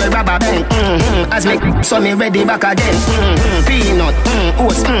than a man with rubber band. As me so me ready back again. Peanut,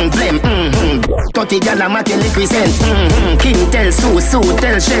 oats, blem. 30 gyal a matin liquid cent. King tell Sue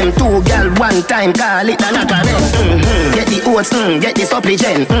tell Shem. 2 gyal one time call it a knock a rent. Get the oats, get the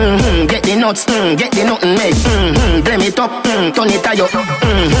supplement. Get the nuts, get the nothing make. Blame it up, turn it to you.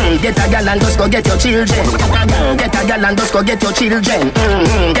 Get a gal and just go get your children. Get a gal and just go get your children.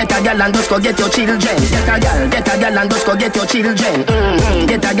 Get a gal and just go get your children. Get a gal and just go get your children.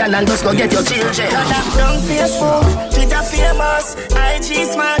 Get a gal and just go get your children. Down Facebook, Twitter famous, IG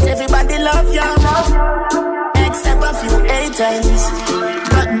smart, everybody love you. Except a few haters.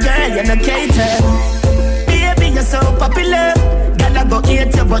 But girl, you're not catered. Baby, you're so popular. Girl, I go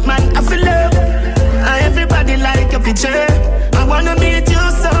hate you, but man, I feel love. Everybody like your picture. I wanna meet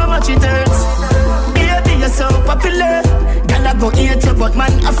you so much it hurts. Baby, you're so popular. Girl, I go hate you, but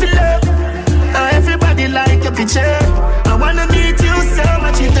man, I feel love. Everybody like your picture. I wanna meet you so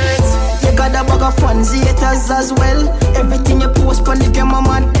much it hurts. You got a bag of fans, haters as well. Everything you post on the game, I'm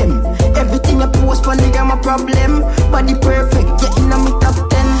on them. Everything you post on the game, a problem. Body perfect, getting on me top 10.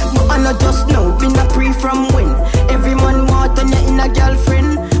 But I not just know, been a pre from when. Every man want on you in a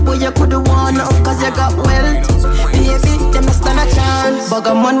girlfriend. But you coulda won up cause you got wealth. Baby, them not stand a chance. Bag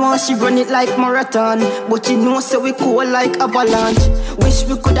a man want she run it like marathon. But you know so we cool like avalanche. Wish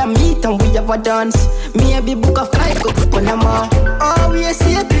we coulda meet and we have a dance. Maybe book a flight go to Panama. Oh, we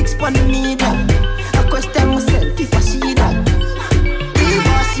see a big spot in me that. I question myself if I see that. The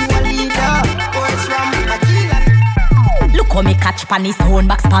boss you a leader. Words from a killer. Look come me catch pan his own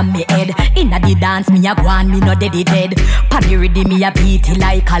box pan me head. Inna the dance me a go on, me no dead dead. Pan the rhythm me a beat it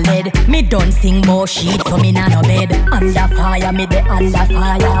like a lead. Me don't sing more shit so me nah no bed. Under fire me the under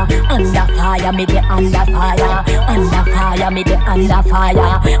fire. Under fire me the under fire. Under fire me the under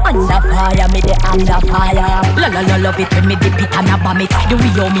fire. Under fire me the under fire. La la la love it when me dip it and a bomb it. The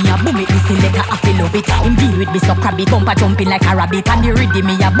way how me a boom it, me selector I feel love it. Him deal with me so crabby, bumper jumping like a rabbit. And the rhythm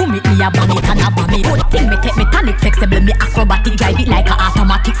me a boom it, me a bang it and a bomb it. Good thing me take me tonic flexible, me acrobatic, drive it like a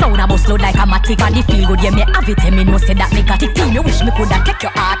automatic. Sound a bust load like a matic. Body feel good, yeah me have it, and me know say that me got it. Team, you wish me coulda take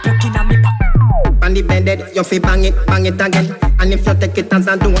your heart, put in a me pack. On the bended, you fi bang it again. And if you take it as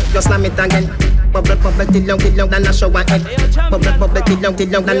a do, you slam it again. Bubble, bubble, till long, than a shower head. Bubble, bubble, till long,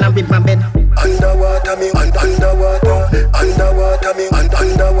 than a river bed. Underwater me, underwater, underwater me,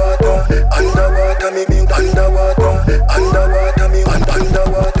 underwater, underwater me, underwater, underwater me,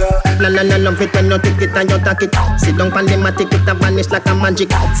 underwater. La la la, love it when you take it and you take it. Sit down pan the matic, it a vanish like a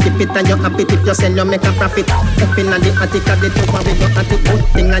magic. Skip it and you happy if you sell, you make a profit. Up in the attic, at the top of it, you at it. Good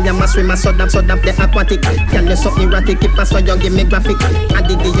thing I am a swimmer, so damn the aquatic. Can you so erratic, if I saw you give me graphic. I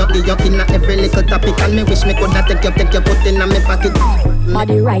dig you in every little topic. And me wish me coulda take you put in a me pocket.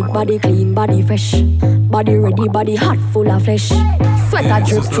 Body right, body clean, body fresh. Body ready, body hot, full of flesh. Sweater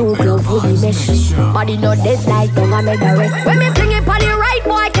drip through glove with the mesh. Body no dead like don't I make the rest. When me fling it on the right,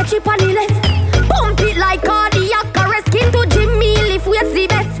 boy, catch it on the left. Pump it like cardiac arrest. Skin to Jimmy, lift waist the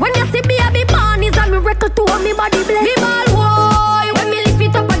best. When you see baby born is a miracle to me body bless. Me ball boy, when me lift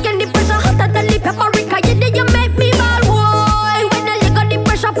it up again, the pressure hotter than the paprika. You did you make me ball boy. When the leg of the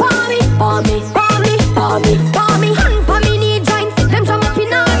pressure pour me, pour me, pour me, pour me, pour me. Hand for me knee joints, them some up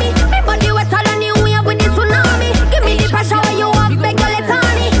in on me. Me body wetter than you wave with the tsunami. Give me the pressure when you have beg you let on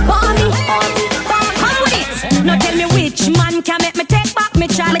me. Pour me, pour me, pour me. Come with it. Now tell me which man can make me take back me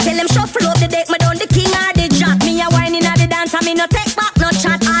chat. Me tell him shuffle up the deck, me down the king or the jack. Me a wine in the dance and me no take back no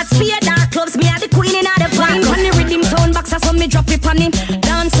chat. Art spear dark clubs, me a the queen in the band. On the rhythm sound box, so me drop it on him.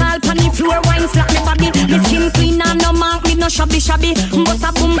 Dance all on the floor, wine slap me body. Me skin clean and no mark, me no shabby shabby. But a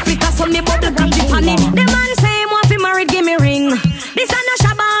boom quicker, so me bubble gum the panny. The man say him want fi married, give me ring. This a no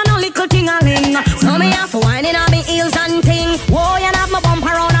shabba, no little ting-a-ling. So me have to wine in on me heels and ting. Whoa, you have my bump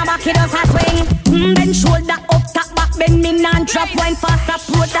around and back, it does a swing. Then shoulder up, top back, bend me non drop. Wine fast,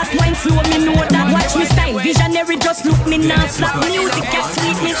 approach that wine slow, me know that. Watch me style, visionary, just look me non slap. Music, get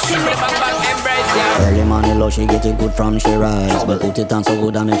sweet, me select. Early money low, she get it good from she rise. But put it on so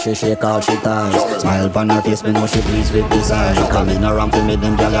good and make she shake all she ties. Smile upon her face, me know she pleased with this eye. She coming around to me,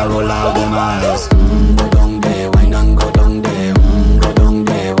 them gyal roll out them eyes. Go down there, wine and go down there. Go down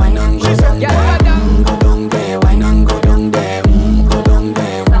there, wine and go down there. Go down there, wine and go down there. Go down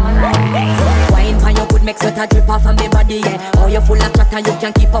there. Wine pan you could make sweat a drip off of me body, yeah. Oh, you full of chat and you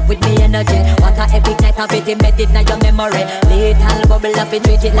can keep up with me energy. What a epic night of it, embedded in your memory. Little bubble up, it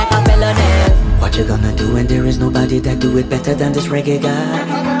treat it like a felony. What you gonna do when there is nobody that do it better than this reggae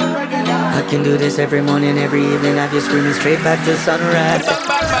guy? I can do this every morning, every evening. Have you screaming straight back to sunrise.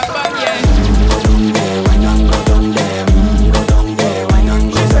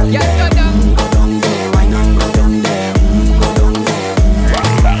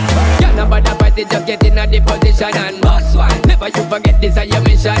 Just get in a the position and boss one. Never you forget this is your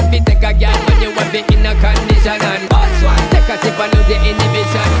mission. Fi take a girl when you have it in a condition and boss one. Take a sip and lose your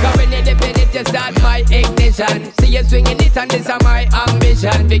inhibition. Cause when you dip in it, you start my ignition. See you swinging it and this is my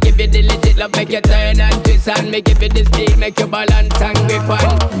ambition. We give you the legit love, make you turn and twist and me give you the speed, make you balance and grip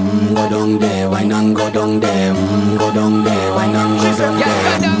on. Go down there, wine and go down there. Go down there, wine and go down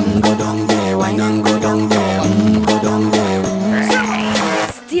there. Go down there, wine and go down there. Go down there.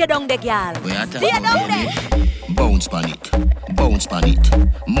 Stay down there, girl. Stay down there. Bounce pan it, bounce pan it,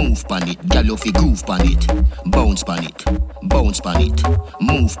 move pan it, gal you fi groove pan it. Bounce pan it, bounce pan it,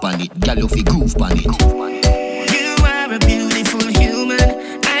 move pan it, gal you fi groove pan it. You are a beautiful human.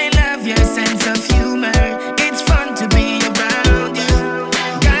 I love your sense of humor. It's fun to be around you.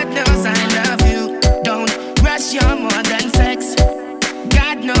 God knows I love you. Don't rush, you're more than sex.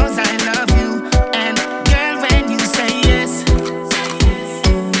 God knows I love you. And girl, when you say yes,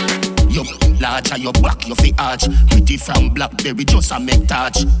 you large and your back you fi arch. Pretty from Blackberry just a make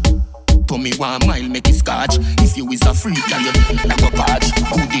touch. To me 1 mile make it scotch. If you is a freak and you like a patch.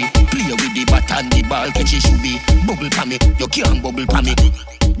 Goodie, play with the bat and the ball. Catch it should be bubble pa me. You can't bubble pa me.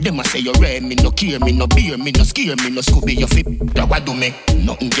 Them a say you rare, me no care, me no beer, me no scare, me no Scooby, you fit. That what do me?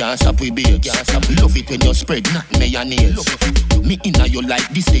 Nothing can stop we babes. Love it when you spread not mayonnaise. Me inna you like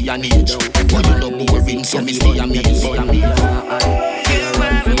this day and age. But you no boring, so me stay amazed. Me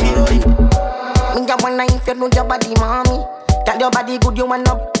a wanna if you know your body, mommy. Got your body good, you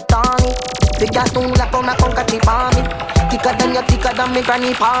wanna Tommy. Figure soon like come a chip on me. Thicker than me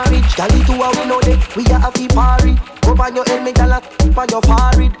granny porridge. Girl, it too we know that we a happy party. Up on your head, me girl, up on your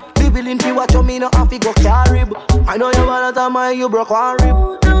forehead. Be willing to watch you, me no have to go carry. I know you wanna tell me you broke one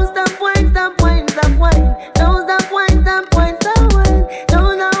rib. Don't stop wine, stop wine, stop wine. Don't stop wine, stop wine, stop wine.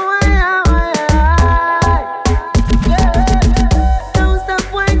 Don't stop wine.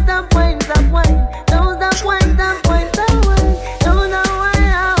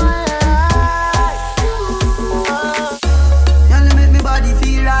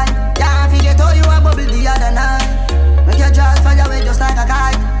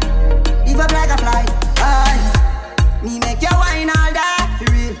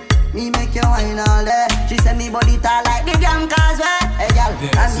 Body tall like the damn causeway. Hey girl,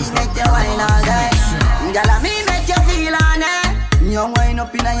 and me make you wine all day. Girl, and me make you feel on it. You wine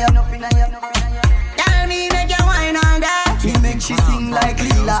up in a you, Girl, me make you wine all day. Me make she sing like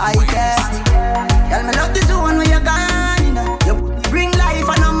Lila Ike. Girl, me love this one where you gone. You bring life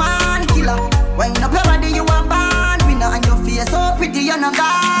and a man killer. Wine up your body, you a born winner. And your face so pretty, you're no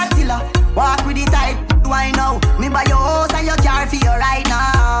Godzilla. Walk with the tight, wine now. Me buy your house and your car for you right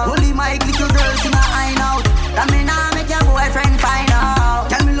now. Holy my little girls in my eye now. That me nah make your boyfriend find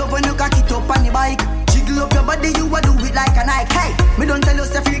out. Tell me love when you cock it up on the bike. Jiggle up your body, you a do it like a Nike. Hey, me don't tell you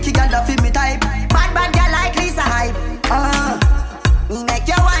say freaky girl that fit me type. Bad girl like Lisa Hype. Me make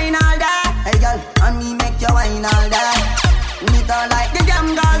you wine all day. Hey girl, and me make you wine all day. Me don't like the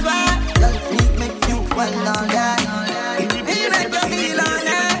damn girls where girl make you wine all day. Me make you feel on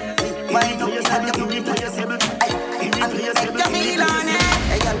it. Wine up and you make you feel on it.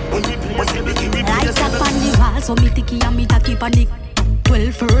 Hey girl, right up on the wall, so me ticky and me tacky panic.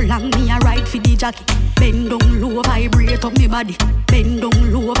 12 furlong, me a ride for the jockey. Bend down low, vibrate up me body. Bend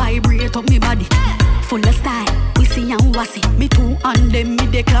down low, vibrate up me body. Full of style, we see and wassy. Me two and them, me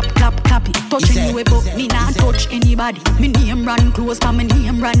they clap, it. Touch anywhere but me not touch anybody. Me name run close, but me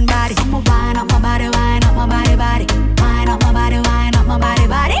name run body. So me wind up my body, wind up my body, body. Wind up my body, wind up my body,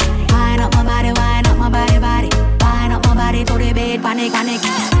 body. Wind up my body, wind up my body, body. Wind up my body to the bed, panic.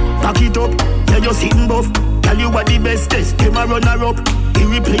 Back it up, yeah, you're sitting buff. Tell you what the bestest, them a runner up.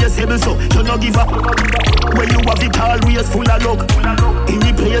 Irreplaceable, so you no give up. When you have it always full of luck.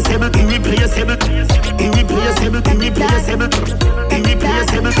 Irreplaceable.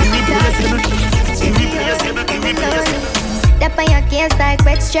 Step on your case like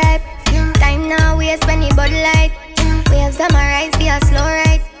wet stripe. Time now, we spend the bud light. We have samurais, we are slow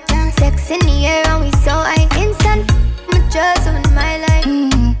ride. Sex in the air and we so high. Instant, I'm just on my life.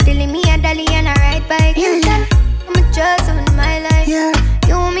 Telling me a dolly and a ride bike. Instant, I'm just on my life. You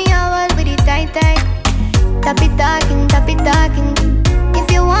me a wall with it tight. Tap it talking.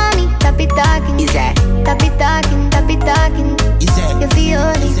 If you want me, tap it talking. Tap it talking. You feel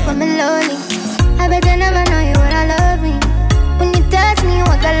holy, come and lonely. I better never know you would I love me. When you touch me, you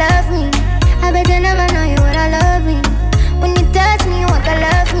want to love me. I better never know you would I love me. When you touch me, you want to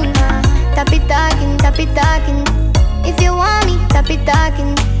love me. Tap it talking. If you want me, tap it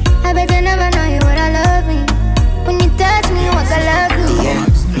talking. I better never know you would I love me. When you touch me, you want to love me. Yeah,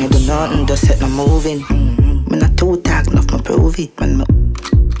 me do nothing, just set me moving. Me not too talk, enough me prove it. When me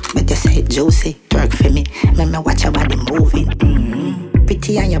you say it juicy, twerk for me. Me watch your body moving.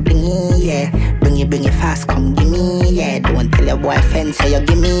 Pretty and you blingy, yeah. Bring it fast, come give me, yeah. Don't tell your boyfriend, say you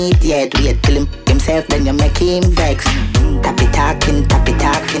give me it, yeah. Do you tell him himself, then you make him vex. Tap it talking.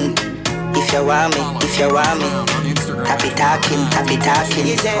 If you want me. Tap it talking.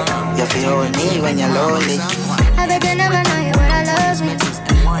 You feel me when you're lonely. I better never know you would I love me.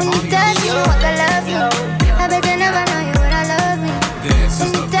 When you touch me, you want to love me. I better never know you would I love me. When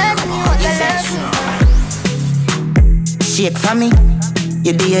you touch me, you want to love me. Shake for me.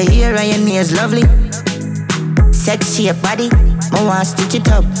 You do your hair and your nails lovely. Sexy your body, I want to stitch it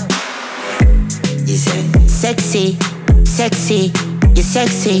up. You say sexy, you're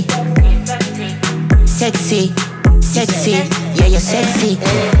sexy. Sexy, yeah, you're sexy.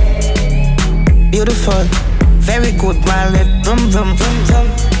 Beautiful, very good, one rip, vroom.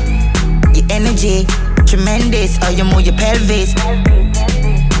 Your energy, tremendous, how you move your pelvis.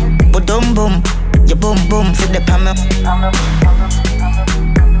 Boom, your boom, fit the palm.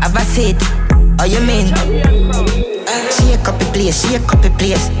 Have I said, how you mean? Shake up the place. Shake up the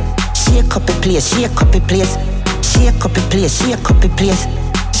place.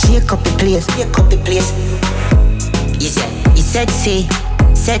 You're sexy.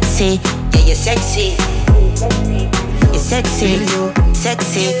 Yeah, you're sexy.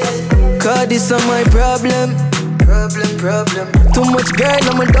 Cause this is my problem. Too much girl,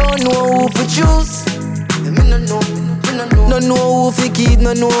 now I don't know who to choose. No know who fi keep,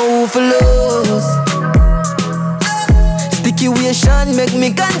 no know who fi lose. Situation make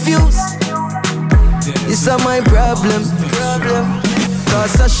me confused. This is my problem.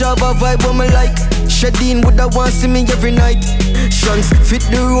 Cause I shop a vibe on my like. Shadeen woulda want see me every night. Shanks fit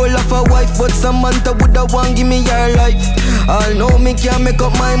the role of a wife, but Samantha woulda want give me her life. I know me can't make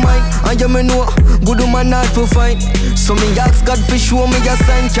up my mind, and you me know good woman not to find. So me ask God for show me a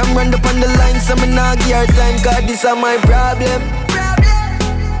sign. Can run up on the line, so me nah give her time. Cause this is my problem.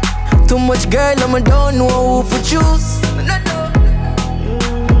 Too much girl, and I don't know who to choose.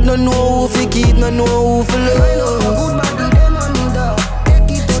 No know who fi keep, no know who fi lose.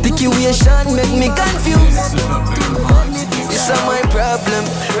 Situation make me confused. This is my problem.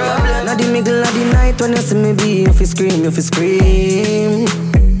 Now the middle of the night when you see me be, you fi scream, you fi scream.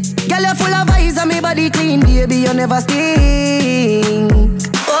 Girl, you full of eyes and me body clean, baby, you never stink.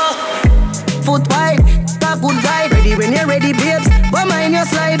 Oh, foot wide, top good guide. Ready when you're ready, babes. But mind your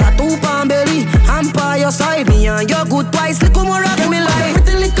slide, a 2-pound belly, hand by your side. Me and your good twice, little more rock me like.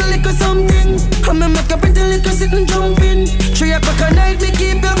 Pretty little something. I'ma make a pretty little sit and jump in. 3 o'clock at night, me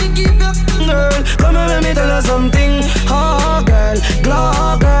keep you, girl. Come and let me tell you something. Oh, girl,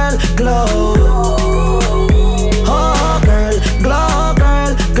 glow, girl, glow. Oh, girl, glow,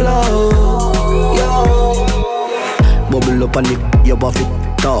 glow. Yo. Bubble up and it, you buff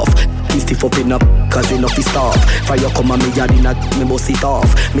it off. You stiff up in up, cause enough is tough. Fire come and me yard in a, me bust it off.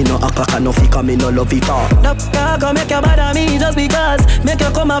 Me no act like enough, cause me no love it off. Dog, make you bother me just because. Make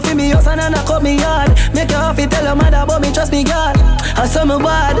you come and feel me house and I cut me yard. Make you have to tell your mother about me, trust me God. I saw me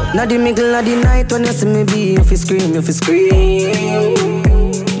bad. Now the middle of the night when you see me be, you fi scream, you fi scream.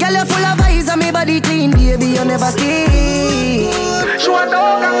 Girl, you full of eyes and me body clean, baby, you never stink. She want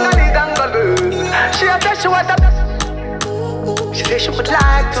dog gangali. She a tell she want a. She said she would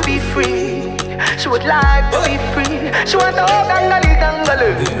like to be free. She would like to be free. She want a gangali.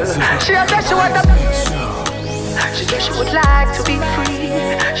 She said she want a. She said she would like to be free.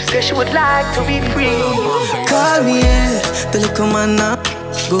 She said she would like to be free. Call me, yeah. The little man not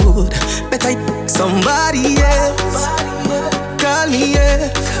good. Better somebody else. Call me,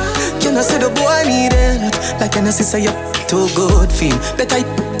 yeah. You know say the boy need it. Like an sister, you're too good for him. Better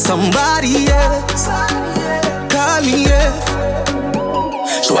somebody else. Call me, yeah.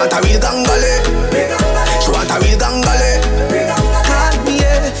 She want a real gangale. She want a real gangale. Call me,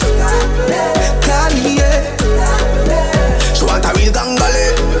 yeah. Call me, yeah. She want a real gangale.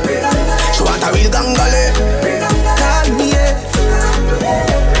 She want a real gangale. Call me, yeah.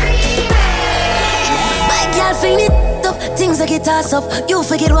 My girl fling it up, things like it toss up. You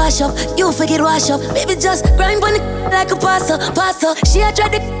forget wash up, you forget wash up. Baby just grind on it like a pastor. She a try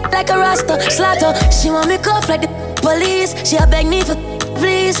the like a rasta, slaughter. She want me cuff like the police. She a beg me for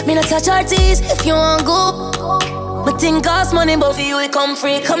please. Me not touch her teeth if you want go. But thing cost money, but for you it come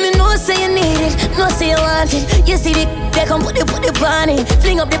free. Come in, no say you need it, no say you want it. You see the they come put the on it.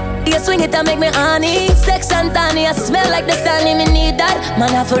 Fling up the you swing it and make me honey. Sex and tani, I smell like the sun. Me need that,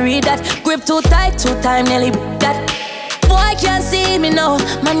 man I for read that. Grip too tight, 2 times nearly that. Boy can't see me now.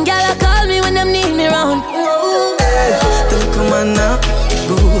 Man gotta call me when them need me round. Hey, don't come on now,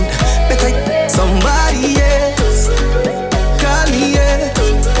 good. Better somebody else. Call me, yeah.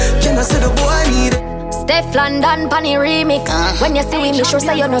 Can I say the boy need it? Steph London Panny remix. When you see we, me sure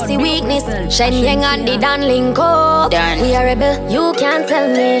say you no see weakness. Shen Yang and the Dan link up. We are rebel, you can't tell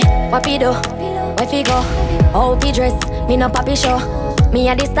me what we do, where we go, how we dress. Me no papi show. Me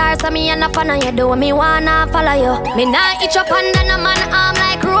a the star, so me a no fan of you. Do me wanna follow you. Me nah itch up under no man arm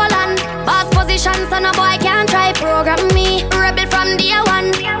like Roland. Boss position, so no boy can't try program me. Rebel from day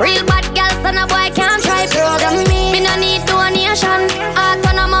one. Real bad girl, so no boy can't try program me. Me no need donation.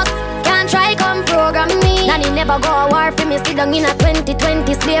 Autonomous, can't try come program me. Nanny never go a war for me. Sit down in a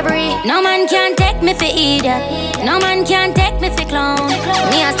 2020 slavery. No man can take me for idiot. No man can take me for clown.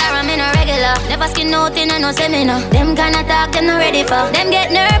 Me a star, I'm in a regular. Never skin out in a no seminar. Them kinda talk, them not ready for. Them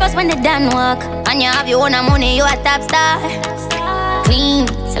get nervous when they done work. And you have your own money, you a top star. Clean,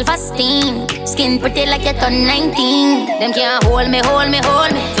 self-esteem. Skin pretty like you turn 19. Them can't hold me.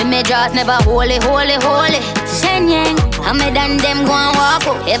 Feel me jaws never holy. Shen Yang, I'm me done them go and walk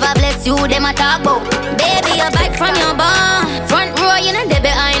out. Ever bless you, them a talk about. Baby, you back from your bar. Front row, you know they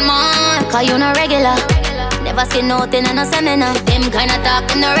behind man. Cause you no regular. Never skin out in a no seminar. Them kinda talk,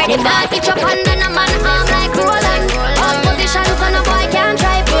 them no ready. If I pitch up under no man arm like Roland. All positions so no boy can't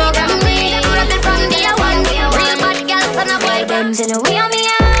try program me. Rebel from day one. Real bad girl so no boy them till we on me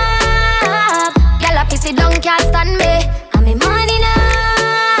up. Girl a pissy down can't stand me. And me money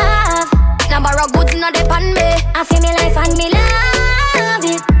enough. Now borrow goods no depend me. I feel me life and me love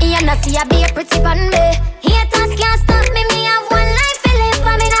it. You not see a be a pretty pan me. Haters can't stop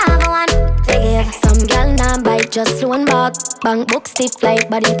Bank book stiff like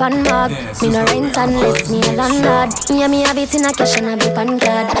body pan bag. Me no rent unless me a landlord. Yeah, me have it in a cash and a be pan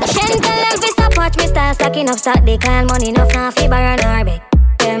card. Shen tell them fi stop watch me start stacking up stock. They call money enough now fi borrow nor beg.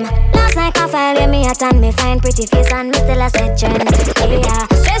 Last night I file with me at and me find pretty face and me still a set trend. Yeah,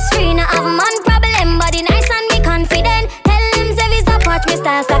 stress free no have man problem. Body nice and me confident. Tell them say fi stop watch me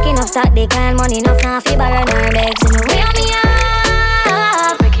start stacking up stock. They call money enough now fi borrow nor beg. So no way on me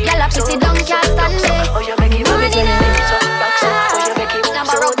up. Gyal a pissy down can't stand me. Oh you make it move it when you make it so back so. Oh you make it move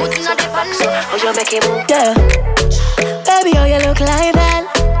so good inna the fan me. Oh you make it move. Yeah, baby how you look like that.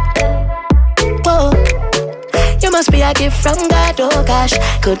 Whoa. You must be a gift from God, oh gosh.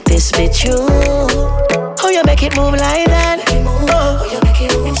 Could this be true? How you make it move like that? Oh, you make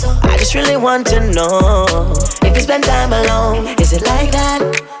it move so. I just really want to know if you spend time alone. Is it like that?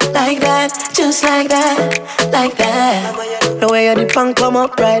 Like that? Just like that? Like that? The way you dip and come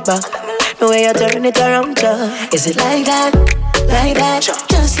up right back. The way you turn it around, just. Is it like that? Like that?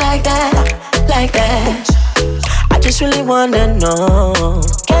 Just like that? Like that? I just really wanna know.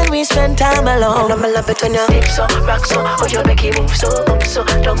 Can we spend time alone? I'ma love it when you dip so, rock so. Oh you make it move so, bump so,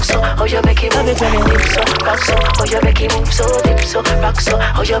 down so. Oh you make it move it when you dip so, rock so. Oh you make it move so, dip so, rock so.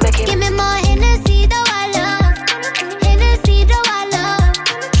 Oh you make it. Give me more Hennessy, though I love. Hennessy, though I love.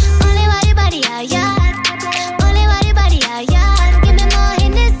 Only body body I yard. Only body body I yard. Give me more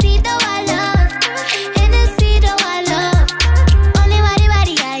Hennessy, though I love. Hennessy, though I love. Only body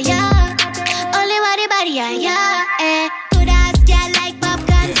body I yard. Only body body I yard. Good ass girl like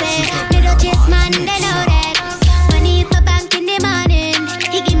popcorn say. Little chase man, they know that. Money hit my bank in the morning.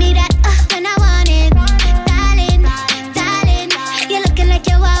 He give me that when I want it. Darling, darling, you're looking like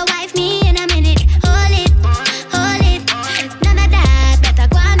you will wife me in a minute. Hold it, none of that, better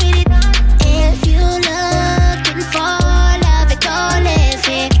go on with it. If you looking for love, it don't live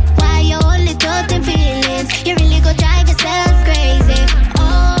it. Why you only talking feelings? You really go drive yourself crazy.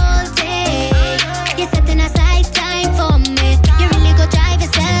 All day, you're setting aside time for me. You really go drive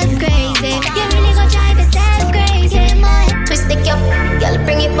yourself crazy. You really go drive yourself crazy. Twist the cup, girl,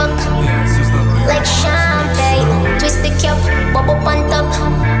 bring it back like champagne. Twist the cup, bubble on top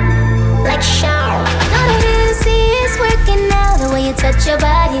like shower. I know the Hennessy is working now. The way you touch your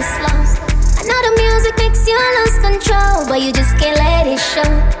body slow. I know the music makes you lose control, but you just can't let it show.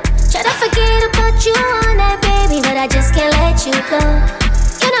 Try to forget about you all night, baby, but I just can't let you go.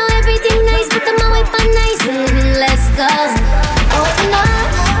 You know everything nice, but the my whip on nice, baby, let's go. Open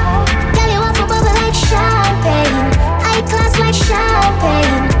up, girl, you want to bubble like champagne. High class like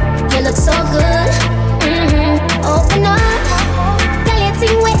champagne. You look so good. Open up, girl, your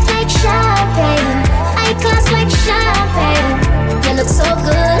thing wet like champagne. High class like champagne. You look so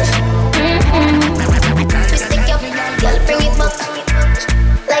good. Twist the cup, girl, bring it back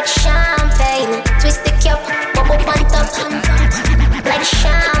like champagne. Twist the cup, bubble on top like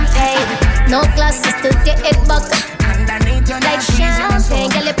champagne. No glasses to get it back like champagne.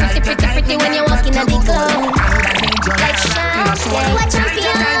 Girl, you pretty when you walk in the club like champagne. Watch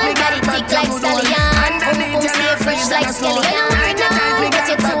champion, body thick like stallion. Boom boom, stay fresh like Skelly. You know right now, but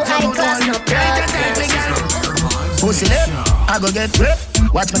you're too high class, no blood. Pussy lip, I go get grip.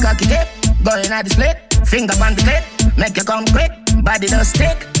 Watch my cocky tip, going at the split. Finger on the clip, make you come quick. Body does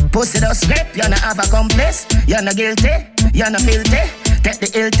stick, pussy does script. You no have a complice, you no guilty, you no filthy. Take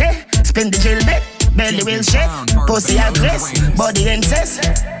the ill spin the drill bit. Belly will shift, pussy aggress, body incest.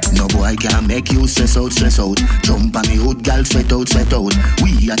 No boy can make you stress out. Jump on me hood, gal, sweat out.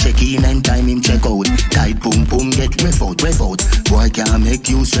 We a check in and time him check out. Tight boom boom, get ref out. Boy can make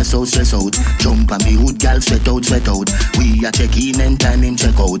you stress out. Jump on me hood, gal, sweat out. We a check in and time him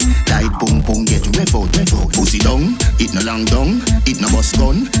check out. Tight boom boom, get ref out. Pussy down, it no long down, it no bust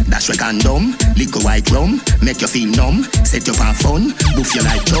gun. Dash we condom, liquor white rum, make you feel numb. Set you for fun, boof you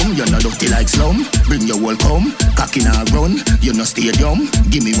like drum. You no dirty like slum. Bring your whole come, cock in a run. You no stadium,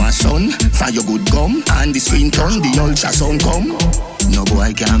 give me one son. Fire your good gum, and the screen turn, the ultrasound come. No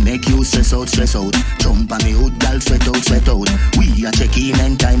boy can make you stress out. Jump on me hood, gal, sweat out. We a check in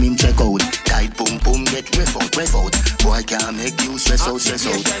and time him check out. Tight boom boom, get ref out. Boy can make you stress out.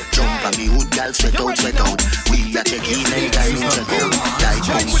 Jump on me hood, gal, sweat out. We a check in and time him check out. Tight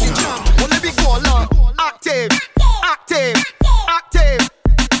boom boom. Well, let me go along. Active.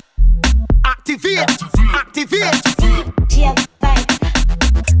 Activate.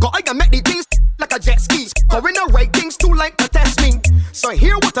 Go I can make the things like a jet ski. Going the right things too like to test me. So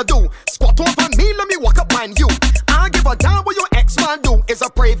here what to do. Squat over me, let me walk up on you. I give a damn what your ex-man do. Is a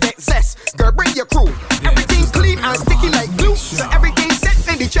private zest. Girl, bring your crew. Everything clean and sticky like glue. So everything set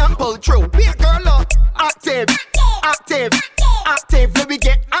in the jump pull through. Be a girl up. Active. Let me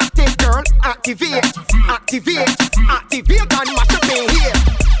get active, girl. Activate.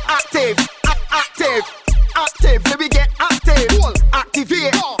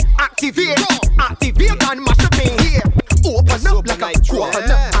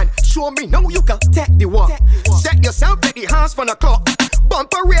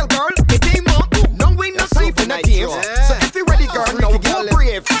 Well, girl, it ain't more. No, we no time for the tears. So if you ready, girl, now go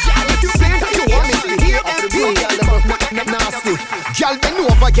brave. If you say that you want me to hear nasty. Girl, bend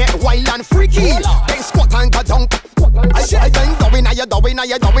over, get wild and freaky. Then squat and go down. I bend down,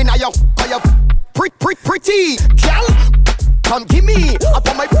 pretty. Girl, come give me up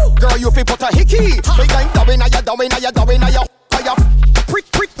on my girl, you feel put a hickey. Big time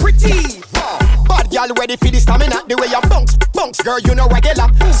pretty. Bad girl ready for the stamina. The way you bounce, girl, you know regular.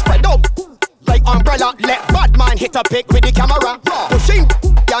 Spread out like umbrella. Let bad man hit a pick with the camera. Pushing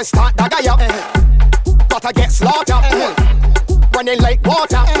and start the guy up. Gotta get slaughtered. Running like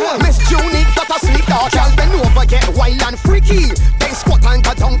water. Miss Junie got a sweet daughter. Girl, bend over, get wild and freaky. Then squat and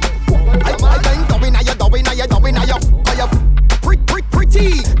go down. I bend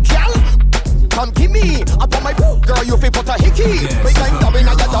pretty. Girl, come give me up on my girl, you feel put a hickey. Big time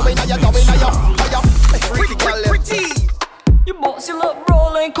pretty. You bossy look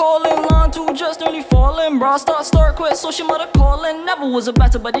rolling, calling, line two just nearly falling. Bra start quit, so she mother calling. Never was a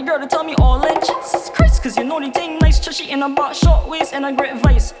better buddy girl to tell me all in. Jesus Christ, cause you know the thing nice, chushy in a box, short waist and a great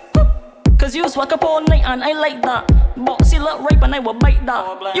vice. Cause you swag up all night and I like that. Bossy look rape and I will bite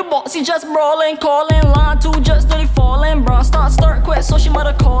that. You bossy just brawling, calling, line two just nearly falling. Bra start quit, so she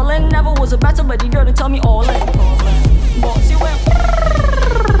mother calling. Never was a better buddy girl to tell me all in. Bossy went.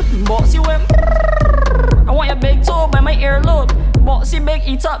 I want your big toe by my earlobe. Bossy big,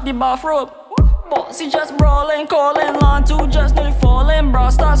 eat up the bathrobe. Bossy just brawling, calling, line two just nearly falling. Bra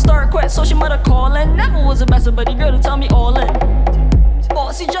start quit, so she mother calling. Never was a better buddy girl to tell me all in.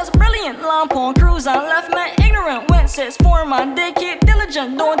 Bossy just brilliant, lamp on cruise and left man ignorant. Went 6'4", man, they keep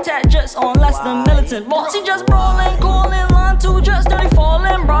diligent. Don't tap just on less than militant. Bossy just brawling, calling, line two just nearly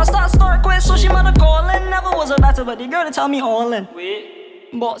falling. Bra start quit, so she mother calling. Never was a better buddy girl to tell me all in.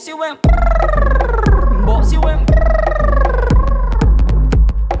 Bossy went. Bossy went.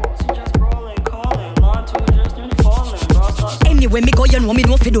 Bossy just brawling, calling, line two just nearly falling. Bra start. Anyway, me go, you know me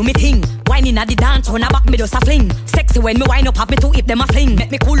know fi do me thing. Whining at the dance, on a back me just a fling. Sexy when me wind up, have me to hip them a fling.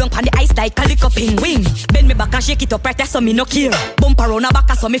 Make me cool on the ice like a lick up in wing. Bend me back and shake it up right there so me no care. Bump around a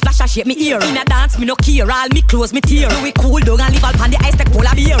back so me flash and shake me ear. In a dance me no care, all me close me tear. Do we cool down and leave all pan the ice like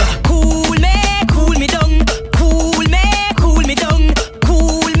polar beer. Cool me down. Cool me down. Cool me down.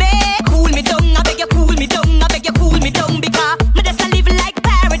 I beg you cool me down because me just a live like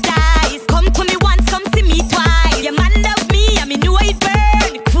paradise. Come to me once, come see me twice. Your man love me and me know it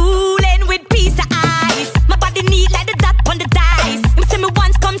burn. Coolin' with piece of ice. My body neat like the dot on the dice. Him see me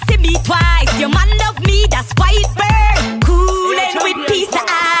once, come see me twice. Your man love me, that's why it burn. Coolin' with piece of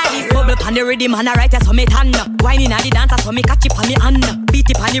ice. Bubble pan the rhythm and I write as for me tan. Whining at the dance as for me catch it on me hand. Beat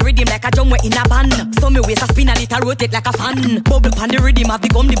it pan the rhythm like a drum we in a band. So me waist a spin and it a rotate like a fan. Bubble pan the rhythm have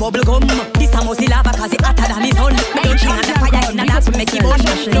become the bubble gum. This a mostly lava cause it hotter than the sun. Me don't change the fire in the dance we make it burn.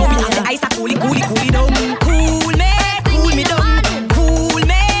 Now me have the ice a cool it down. Cool me down. Cool me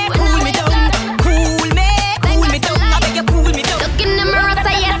down. I beg you cool me down. Look in the mirror,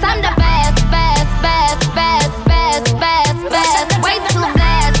 say yes, I'm the best. Way too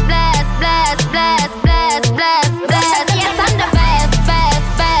blessed. Yes, I'm the best.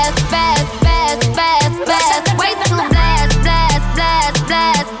 Way too blessed.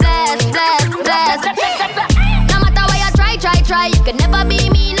 No matter what you try, you can never be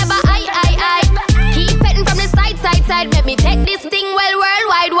me, never I. Keep petting from the side, make me take this thing well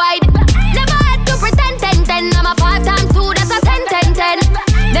worldwide. Never had to pretend, 10. I'm a 5 times 2, that's a 10.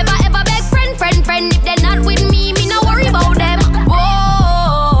 Never ever beg friend. If they're not with me no worry about them.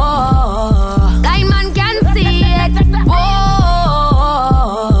 Whoa, blind man can see it. Whoa,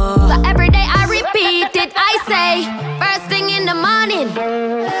 so every day I repeat it. I say, first thing in the morning,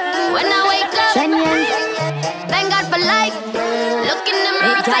 when I wake up, thank God for life. Look in the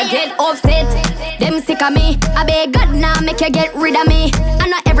mirror, I get upset. Them sick of me, I beg God now make you get rid of me. And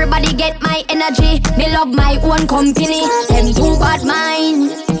not everybody get my energy. Me love my own company. Them too bad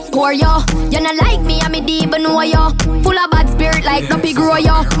mind. Poor yo, you not like me, I'm a deep and know yo. Full of bad spirit like Duppy grow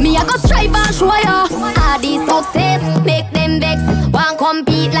yo. Me I go strive and show yo. All this success, make them vex. Want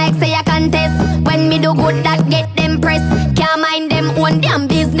compete like say a contest. When me do good that get them press. Can't mind them own damn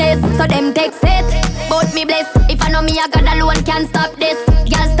business. So them take set, but me bless. If I know me I God alone can't stop this.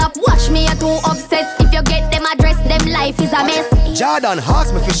 Girl stop watch me, you're too obsessed. If you get them address, them life is a mess. Jordan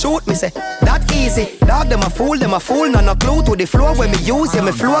Hawks me fi shoot me say that easy. Dog them a fool, no clue to the floor when me use. Yeah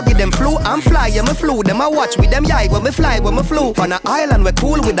me flow give them flu, I'm fly, yeah me flew. Them a watch with them yai when me fly, when me flew. On a island we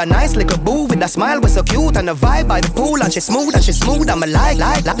cool with a nice little boo. With a smile we so cute and a vibe by the pool. And she smooth, I'm a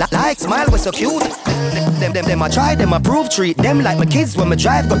like, smile we so cute. Them a try, them a prove, treat them like my kids when me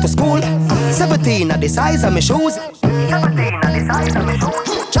drive go to school. 17 at the size of my shoes. 17 at the size of my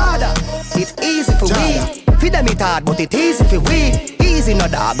shoes. hard, but it easy for we. Easy no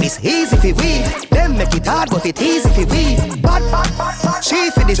dog, this easy for we. Them make it hard, but it easy for we. Bad, she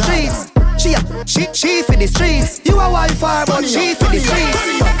for the streets. She for the streets. You a wildfire, but she for the streets.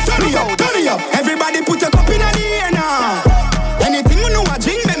 Turn it up, turn it up. Everybody put a cup in the air now. Anything you know a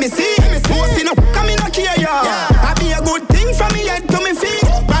drink, let me see. Most in a come in a care, yeah. I be a good thing from me head to me feet.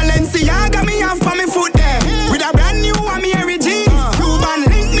 Balenciaga me have for me foot there. With a brand new one me every jeans. Cuban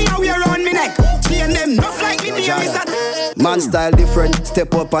link me a wear around me neck. She and them nuff like me dear Miss. Man style different,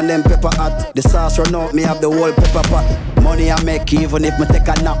 step up and them pepper hot. The sauce run out, me have the whole pepper pot. Money I make even if me take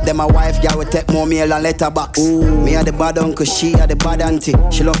a nap. Then my wife girl will take more meal and letterbox. Me a the bad uncle, she a the bad auntie.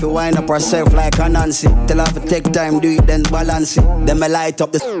 She love to wind up herself like a Nancy. Tell her to take time, do it then balance it. Then me light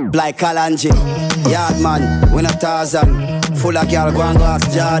up the like Kalanji. Yard man, win a Tarzan. Full of girl, go and go ask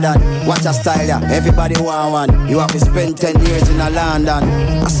Jordan. Watch a style ya, everybody want one. You have to spend 10 years in a London.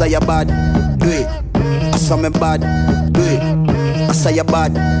 I say you bad, do it. I saw me bad, do it. I say you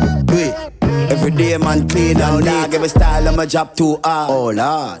bad, do it. Every day man clean and dog. Every style of my job too hard. Oh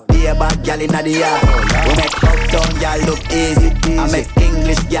Lord, be a bad gal inna the yard. We make uptown gal look easy. I make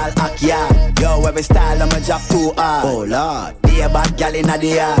English gal act yard. Yo, every style of my job too hard. Oh Lord, be a bad gal inna the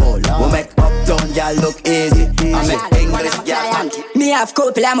yard. We make uptown gal look easy. I make English gal act. Me have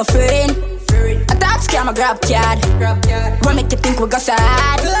couple, I'm a friend. A top scam, a grab card. What make you think we go sad?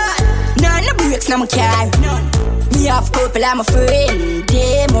 None no breaks, no my car. Me have couple, I'm a friend.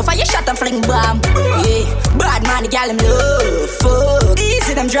 Them off your shot and fling bomb. Yeah, bad man, the gal them love. Fuck,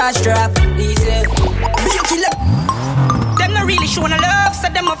 easy them draws drop. Easy, you kill up. Them not really showing a love, so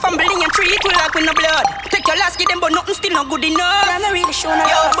them a fumbling and treat you like with no blood. Take your last, give them, but nothing still not good enough. Them not really showing a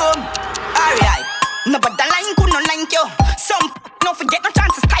love. Yo, boom, alright. No, but the line could not like you. Some no forget no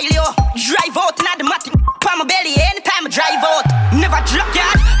chance to style you. Drive out in the matic, palm my belly anytime I drive out. Never drop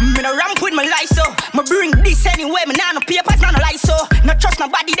yard, me no ramp with my life so. Me bring this anyway, me nah no papers, nah no lies so. No trust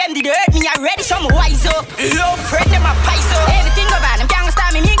nobody, them did hurt me already, so I'm wise up. Love friend, them a pies so. Everything go bad, them can't stop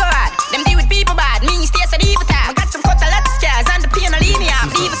me go bad. Them deal with people bad, me stay so evil time. I got some cut a lot of scars and the pain will leave me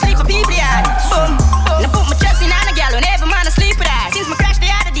out. Leave a sleep for people yard. Boom, boom. Now put my trust in on a gal whenever man I sleep with her. Since my crash the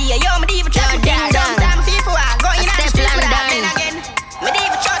other day, yo, me diva trust with her. Sometimes I feel for her, going on the street with her. Then again, me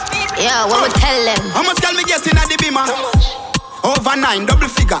diva trust people. Yo, what we tell them? How much can me get in at the beamer? Over 9, double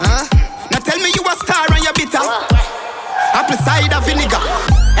figure. Now tell me you a star and you bitter. Apple cider vinegar.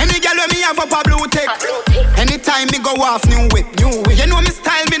 Any girl when me have a Pablo take. Anytime me go off new whip. You know me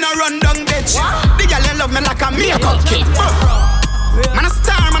style, me no run down bitch. The girl you love me like a makeup kid. Man a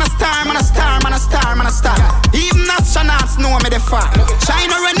star, man a star, man a star, man a star, man a star. Even astronauts know me the far.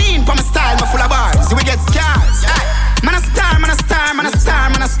 China running for my style, me full of bars. You will get scars. Man a star, man a star, man a star,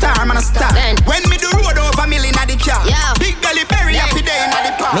 man a star, man a star. When me do road over million at the car. Big belly berry every day in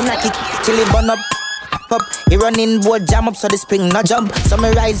the park. Me not kick till it burn up. Up, he running board jam up so the spring not jump. So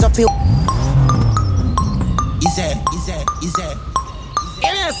me rise up here. Easy.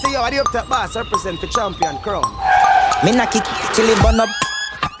 Yeah, see how the up top boss represent the champion crown. Me not kick till it burn up.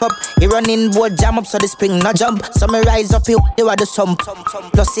 Up, he running board jam up so the spring not jump. So me rise up here, you are the sum.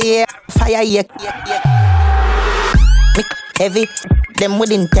 Plus here, fire yeah. Me heavy, them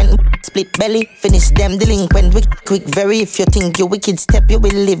with intent. Split belly, finish them delinquent. Quick very. If you think you wicked step, you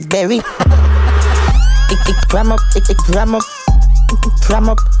will live very. Ram up, ram up, ram up, ram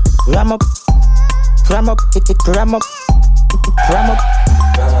up, ram up, ram up, ram up, ram up, ram up,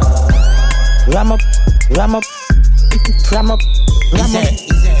 ram up, ram up, ram up,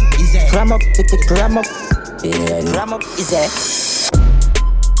 ram up, ram up, is it?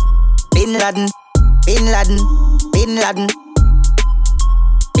 Bin Laden, Bin Laden, Bin Laden,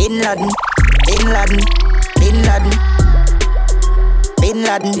 Bin Laden, Bin Laden, Bin Laden. Bin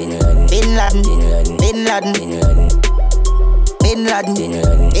Laden, Bin Laden, Bin Laden, Bin Laden,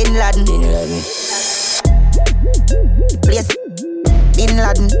 Bin Laden, place Bin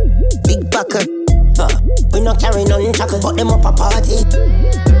Laden, big backer. We not carry none chocolate, but them up a party.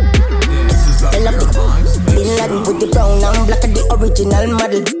 They love the Bin Laden with the brown and black of the original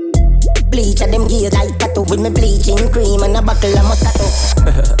model. Bleach and them gears like tattoo with me bleaching cream and a buckle of Moscato.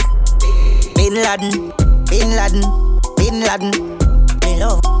 Bin Laden, Bin Laden, Bin Laden.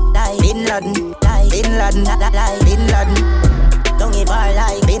 Love, die, Bin Laden, die, Bin Laden, die, Bin Laden. Don't give our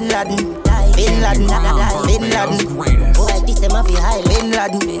life, Bin Laden, die, Bin Laden, die, Bin Laden. Boy, this them off your high, Bin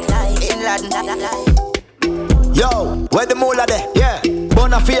Laden, die, Bin Laden, die. Yo, where the moolah there? Yeah.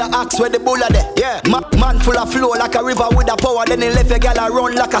 Bonafide axe where the bulla there? Yeah. Man full of flow like a river with a power. Then he left a gal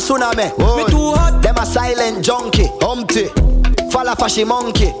run like a tsunami. Me too hot. Them a silent junkie, Humpty. Falla fashy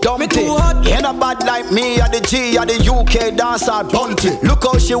monkey, dumpty. Ain't a bad like me, or the G, or the UK dancer, bunty. Look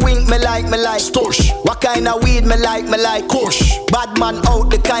how she wink me like Stush. What kind of weed me like Kush. Bad man out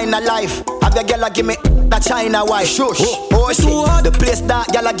the kind of life. Have your girl give me that China wife. Shush. Oh shit, the place that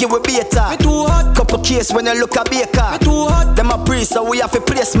girl give we beta. Me too hot. Couple case when you look a baker. Me too hot. Them a priest so we have a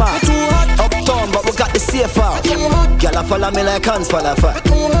place man. Me too hot. Uptown but we got the safe out. Girl follow me like hands fall fat.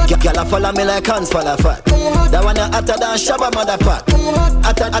 Girl follow me like hands fall fat. That one hotter than Shabba mother pack.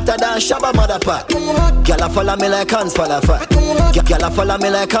 Hotter than Shabba mother pack. Girl follow me like hands fall fat. Girl follow me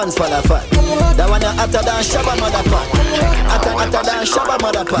like hands fall fat. That one hotter than Shabba mother pack. Hotter than Shabba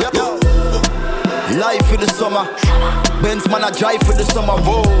mother pack. Life for the summer. Benz man I drive for the summer.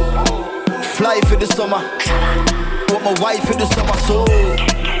 Whoa. Fly for the summer. Want my wife for the summer. So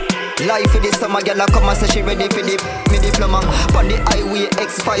life for the summer, girl, I come and say she ready for the me diploma. On the highway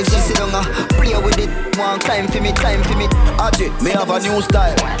X5, she sit down, play with it, one climb for me. Aji, me have a new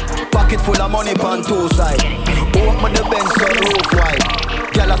style. Pocket full of money on two sides. Open the Benz on roof wide.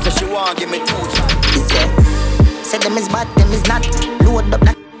 Girl, I say she want give me 2 times. Say them is bad, them is not. Load up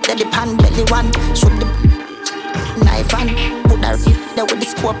that the pan belly one. Shoot the knife and put her there with the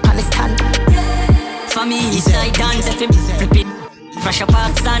scope on the stand. For me, east side dance, if you flip it. Fresh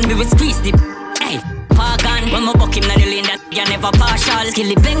apart stand, we will squeeze the hey, park on. When my buck him na the lane that you never partial.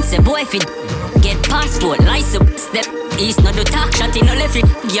 Skilly bang say boy fit get passport, license, step east not the talk, shot in no left it,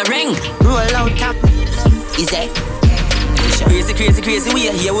 your ring. Roll out top, is it? Crazy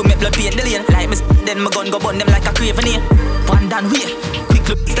way, here we make blood paint the lane. Like me then my gun go burn them like a craven here. One down way, quick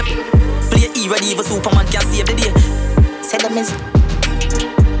look step, play E ready even Superman can save the day. Say them is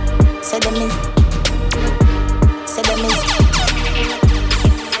Say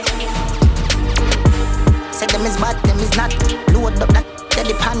them is bad, them is not. Load up that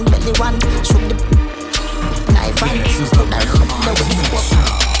the pan belly one. Shoot the knife and put that there with the scope.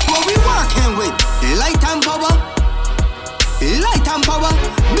 What we walking with? Light and power. Light and power.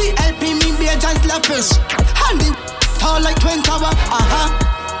 BLP mean be a giant left fish. Handy tall like twin tower.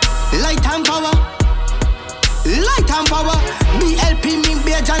 Light and power. Light and power. BLP mean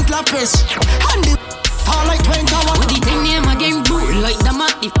be a giant left fish. Handy tall like twin tower. What the thing name again? Bull like the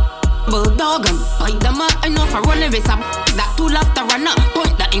mat. Bulldog and bite them up. I know for running with some that tool after run up.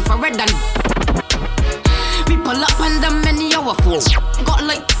 Point the infrared and we pull up on them many hour fools. Got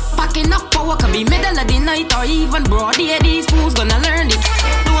like packing up power. Could be middle of the night or even broad day. These fools gonna learn it.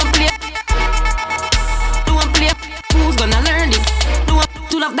 Don't play. Fools gonna learn it. Don't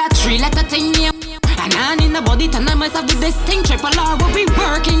tool of that 3-letter thing name. And on in the body turn I myself with this thing. Triple R will be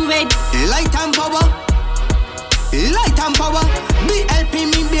working with light and power. Light and power.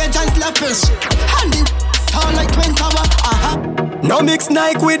 BLP mean be a giant left fish. Handy tall like twin tower. No mix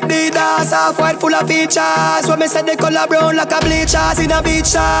Nike with Adidas. Half-white full of features. When me say the color brown like a bleachers in a beach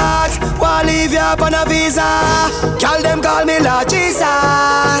shorts. Wanna leave you up on a visa. Girl them call me Lord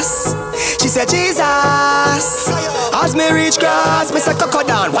Jesus. She said Jesus. As me reach grass, me say coco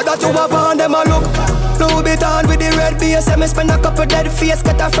down. What that you have on them a look? Blue bit on with the red base. And me spend a couple dead face.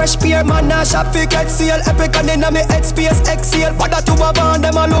 Get a fresh pair, man, now shop fi get seal. Epic and inna me head space, exhale. What that you have on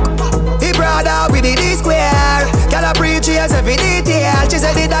them a look? He brother with the D-square. Girl a preach ears every detail. She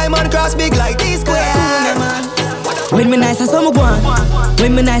said the diamond cross big like D-square. When me nice, I saw me gone.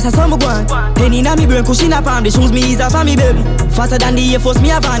 When me nice, I saw me gone. Penny na me brain, cushion up on the shoes me easier for me baby. Faster than the Air Force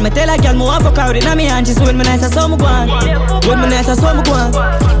me a van. Me tell a girl more fuck out inna me hand. She say when me nice, I saw me gone. When me nice, I saw me gone.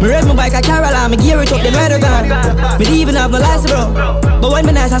 Me raise my bike a Caroline, me gear it up then ride gun. Me even have no license bro. But when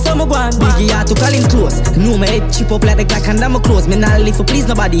me nice, I saw me gone. Biggie had to call him close. Know me head chip up like the Glock and I'm close. Me not live for please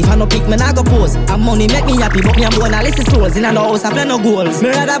nobody. If I no pick me not go pose. And money make me happy, but me am born a list of souls. In a house I play no goals.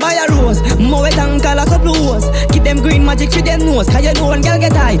 Me rather buy a rose. More wet and call a couple hoes. Keep them green magic for them nose. Cause you know one girl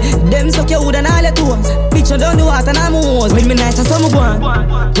get high. Them suck your wood and all your toes. Bitch you down the water and I'm hose. When me nice I saw me gone.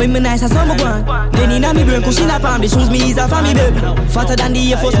 When me nice I saw me gone. Penny na me brain cushion up on the shoes me easier for me baby. Faster than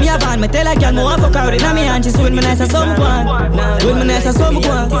the Air Force me a van. Me tell a girl more fuck out inna me hand. She say when me nice I saw me gone. When me nice I saw me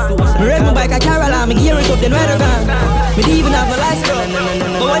gone. Me ride my bike a Caroline. Me gear it up then ride gun. Me even have no license bro.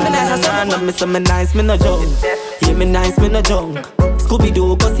 But when me nice I saw me gone. Me say me nice me no joke. Yeah me nice me no junk.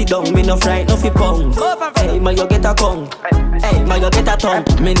 Scooby-Doo go sit down, me no fright, no fi punk. Hey, ma you get a kong. Hey, ma you get a tongue.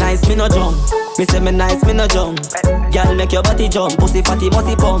 Me nice, me no jump. Me say me nice, me no jump. Girl make your body jump, pussy fatty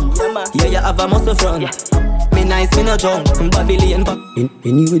musty pump. Yeah, you have a muscle front. Me nice, me no jump. Babylon.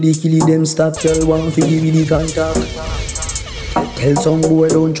 Anyway they kill them stop, tell one fi give you the contact. Tell some boy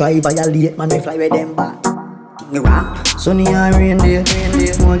don't try violate, man we fly with them back. Rap. Sunny and rain day.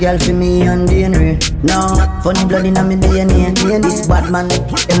 More girl for me and DNA. No, funny blood in my DNA. This bad man,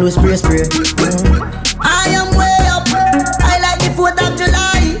 hello spray. I am way up. I like the 4th of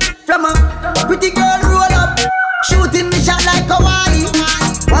July. From a pretty girl roll up, shooting me shot like Hawaii.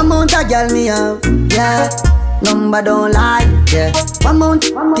 One month a girl me have, yeah. Number don't lie, yeah. One month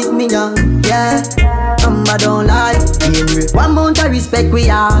pick me young, yeah. Number don't lie, yeah. One month I respect we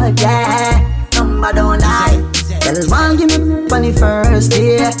are, yeah. Number don't lie. Girls want give me funny first,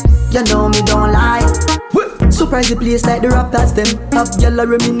 yeah. You know me don't lie. Surprise the place like the Raptors them. Have y'all a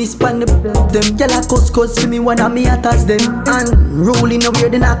reminisce pan the them. Y'all a cuss for me one of me attacks them. And rolling over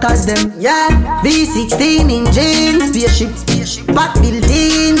the knockers them. Yeah, V16 engine, spaceship, back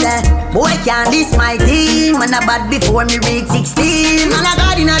building. Boy can't diss my team. Man a bad before me reach 16. Man a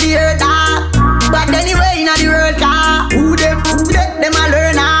god inna the earth but anyway inna the world car. Who them a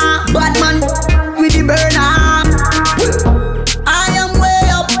learner. Bad man with the burner. I am way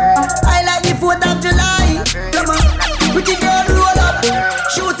up. I like the 4th of July. Pretty girl roll up,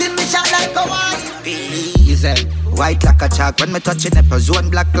 shooting me shot like Hawaii. White like a chalk when me touching up a zone.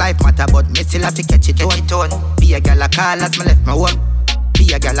 Black life matter but me still have to catch it on. Be a girl a call as me left my home.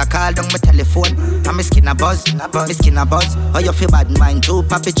 Be a girl a call down my telephone. And me skin a buzz, me skin a buzz. How you feel bad mind too,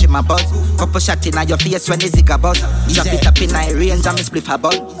 papi chim a buzz. Couple shot in your face when the zig a buzz. Drop it up in my range and me spliff a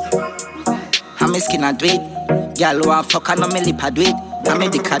buzz. And me skin a do it. Girl want fuck and no me lip a do it. I me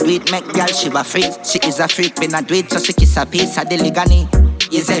dick a do it, make girl shiver freeze. She is a freak, me not do it, so she kiss a piece of the ligani.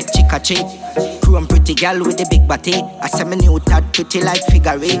 Is a chick a cheat. Chrome pretty girl with the big body. I say me new tad pretty like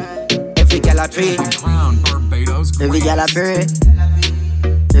figure eight. Every girl a pray. Every girl a pray.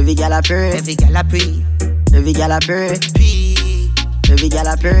 Every girl a pray. Every girl a pray. Every girl a pray. Every girl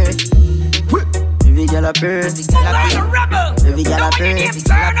a pray. Every girl a pray. Every girl a pray.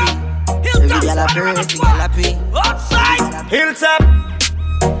 Every girl a pray. Every girl a pray. Outside, hilltop.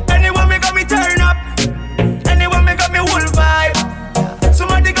 Anyone me got me turn up. Anyone me got me whole vibe.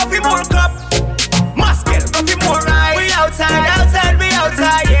 Somebody got me more cup. Muscle got me more ride. We outside, outside, we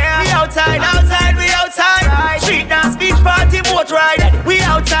outside. Yeah. We outside, outside, we outside. Street dance, beach party, boat ride. We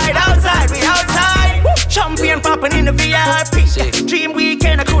outside, outside, we outside. Champagne popping in the VIP. Dream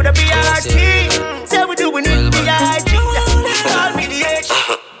weekend, I could have BRT. Say we doing it VIP. Call me the H.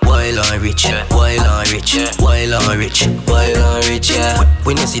 Wild and rich, wild and rich, wild and rich, wild and rich, yeah.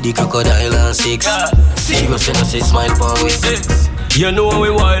 When you see the crocodile and six, serious and I say smile for we six. You know we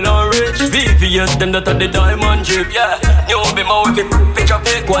wild and rich. VVS them that are the diamond drip, yeah. You be my wife, picture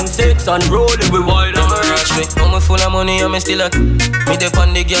pick 1-6 and rolling we wild and rich. Me, I'm full of money and me still a me dip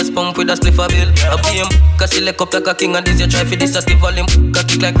on the gas pump with a spliff a bill. I pay him, cause he like up like a king and this you try for this at the volume. Got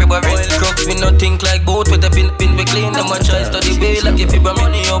kick like ribber rail. Crooks we not think like boat with a pin we clean. Them a try study way like if you bring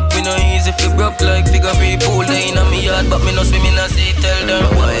money up. We no easy fi broke like figure free pool. They in a me yard but me no swim in a sea. Tell them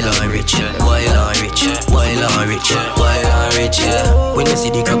wild and rich, wild and rich, wild and rich, wild and rich, yeah. When you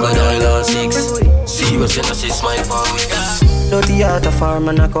see the crocodile on six, serious and I say smile for me. Dirty out a farm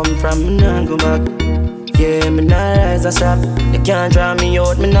and I come from, me nah go back. Yeah, me nah rise a strap. They can't draw me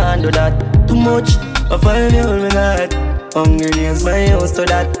out, me nah do that. Too much, I find me all me got. Hungry nails my house to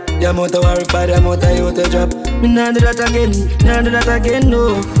that. The amount of worry for the amount of you to drop. Me nah do that again, nah do that again,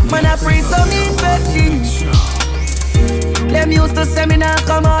 no. Man I pray so me investing. Them used to say me nah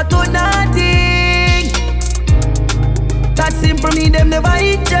come out to nothing. That simple me, them never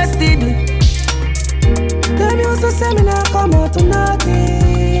interested. Them used to say me nah come out to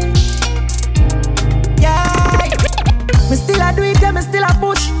nothing. Yeah. Me still a do it, yeah, me still a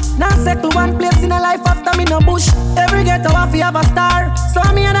push. Now settle one place in a life after me no bush. Every ghetto have to have a star. So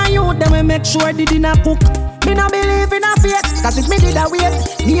me and a youth, them we make sure they didn't cook. Me no believe in a fate, cause if me did a wait,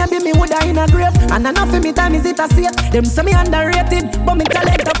 maybe me woulda in a grave. And enough of me time is it a safe. Them say me underrated, but me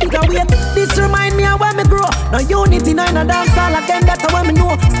talent a figure weight. This remind me of when me grow. No unity, no in a dance all again, that's how me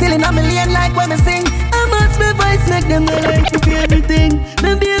know. Still in a million like when me sing. I must be voice, make them no like to feel everything.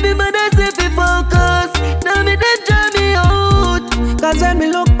 Me baby mother say fi focus. Now me they draw me out. Cause when me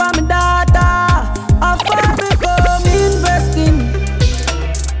look for me daughter, I far me come investing.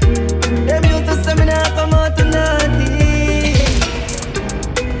 Them used to say me nah come out to nothing.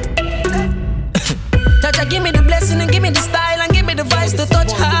 Jaja give me the blessing and give me the style and give me the voice to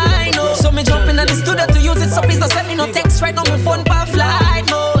touch high note. So me jump in the studio to use it, so please don't send me no text right now my phone pa flight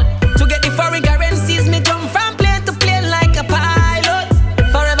mode. To get the foreign currencies, me jump from plane to plane like a pilot.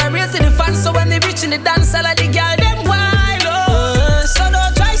 Forever real to the fans, so when they reach in the dance, all of the girl them wild oh. So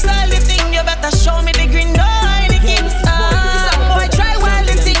don't try style the thing, you better show me the green no Heineken. Some boy try wild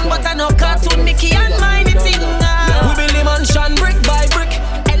the thing, but I know cartoon Mickey and mine the thing. We build the mansion brick by brick.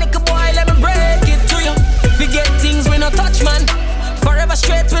 Hey little boy, let me break it to you. Forget things we no touch man. Forever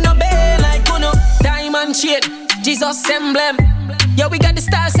straight we no bail like Kuno. Diamond shit, Jesus emblem. Yo, we got the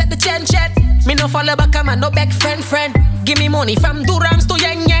style, set the chain check. Me no follow back, I'm no beg friend. Give me money from Durams to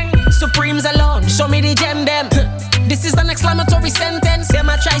Yang Yang. Supremes alone, show me the gem them. This is an exclamatory sentence. Them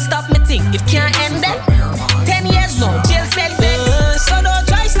I try stop me thing, it can't end them. 10 years no, jail sentence. So don't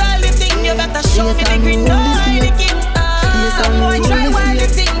try style the thing, you better show me the green card, the king. Boy try wild the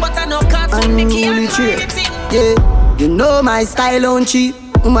thing, but I know cartoon, me can't try the thing. Yeah, you know my style on cheap.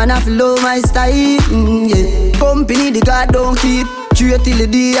 Man, I follow my style. Yeah, company the God don't keep. Straight till the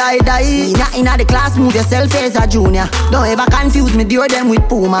day I die. Inna the class, move yourself as a junior. Don't ever confuse me, deal them with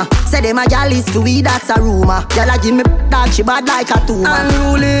Puma. Say them a gal is to we, that's a rumor. Y'all give me dog, she bad like a tumor.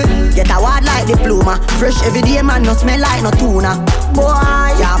 Unruly, get a word like diploma. Fresh every day, man, no smell like no tuna.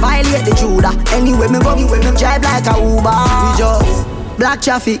 Boy, yeah, violate the Judah. Anyway me go, drive like a Uber. We just black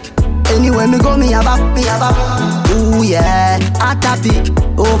traffic. Anyway me go, me have a. Ooh yeah, hot topic.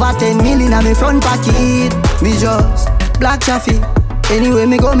 Over 10 million on me front pocket. Me just black traffic. Anyway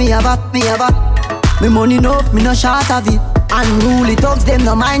me go, me have a. Me money enough, me no short of it. Unruly thugs, them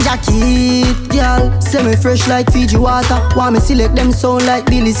no mind jacket. Girl, say me fresh like Fiji water. Want me select them sound like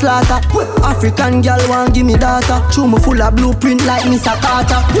Billy Slaughter. African girl want give me data. Chew me full of blueprint like Mr.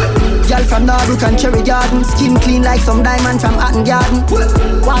 Carter. Girl from Darbrook and Cherry Garden. Skin clean like some diamond from Hatton Garden.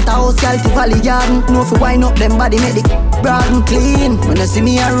 Waterhouse girl to Valley Garden. Know if you wind up them body make the broad clean. When you see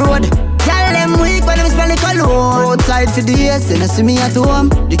me on road, girl them weak when them smell it cologne. Outside for the days, then you see me at home.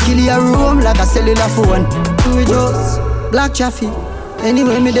 The kill your room like a cellular phone. We just black traffic.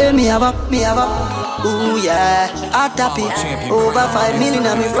 Anyway me there, me have a. Ooh yeah, hot topic. Over 5 million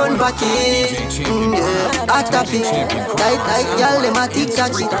on me front pocket. Yeah, hot topic. Tight, girl them a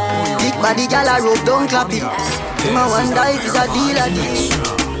tic-tac it. Big body girl a rope, don't clap it. Him a one dive is a deal.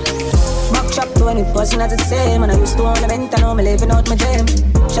 Chop 20% as the same. And I used to own a vent, I know me living out my dream.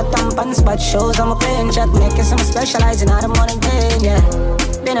 Shut down pants, but shows on my plane. Shot making some specializing out of morning game, yeah.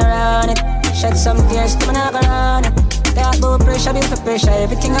 Been around it, shed some tears to my knock around it. Talk about pressure, build for pressure,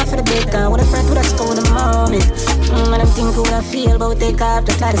 everything off for the bacon. With a friend who that's cold in the moment. And I'm thinking what I feel about take off.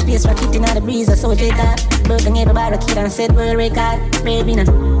 Just like the space rocket in the breeze, I saw take off. Broken everybody kid and said world record. Baby, to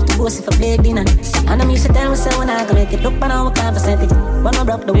boast if I play dinner. And I'm used to tell myself when I can make it. Look, but now we can't percent it. But no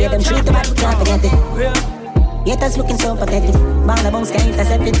broke the way them treat the bad, we can't forget it. Yet that's looking so pathetic. Bang the bones can't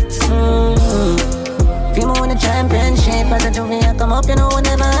intercept it. If you want a championship, as a junior come up, you know what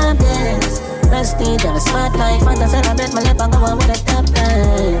never happens. Prestige on a smart life, want to celebrate my life, I'm going with the top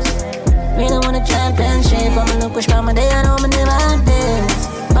guys. Really want a championship, I'm gonna push my day, I know me never have this.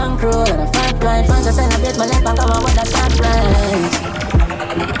 Bankroll on a fat ride, want to celebrate my life, I'm going with the top guys.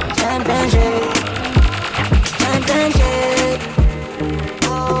 Championship.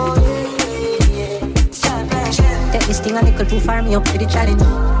 Oh yeah. Championship. Take this thing a little too far, me up for the challenge.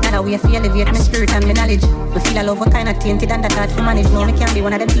 Now we have to elevate my spirit and my knowledge. We feel a love what kind of tainted and that hard to manage. No, me can't be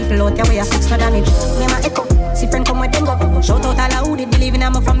one of them people out there where I fix no damage. Me my echo, see friend come with them go. Shout out all who did believe in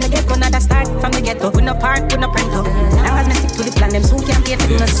I'm from the get-go. Not a start from the ghetto. We no part, we no prank up. Long as me stick to the plan, them soon can't pay for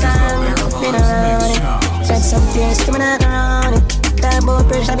no song. Been around it, shed some tears to me not around it. Talk about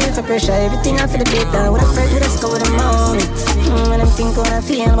pressure, build for pressure, everything I feel the beat. With a friend with us go with the moment. When I'm thinking what I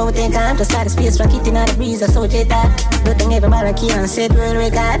feel, but we take time to start the space, rocket in the breeze, I saw it that. Don't think everybody key and said world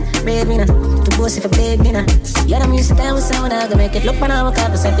record. Breadwinner, to boast if I play dinner. Yeah, I'm used to time with someone I can make it. Look, but now we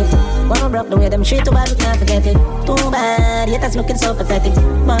can't percent it. When we broke the way them treat too bad, we can't forget it. Too bad, yet that's looking so pathetic.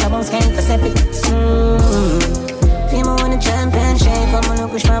 But I bones can't intercept it. Feel me on the championship, I'm gonna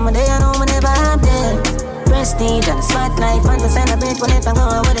push my day, I know me never have this. Prestige and a smart life, want to celebrate when if I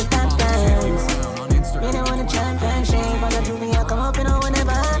go with the top.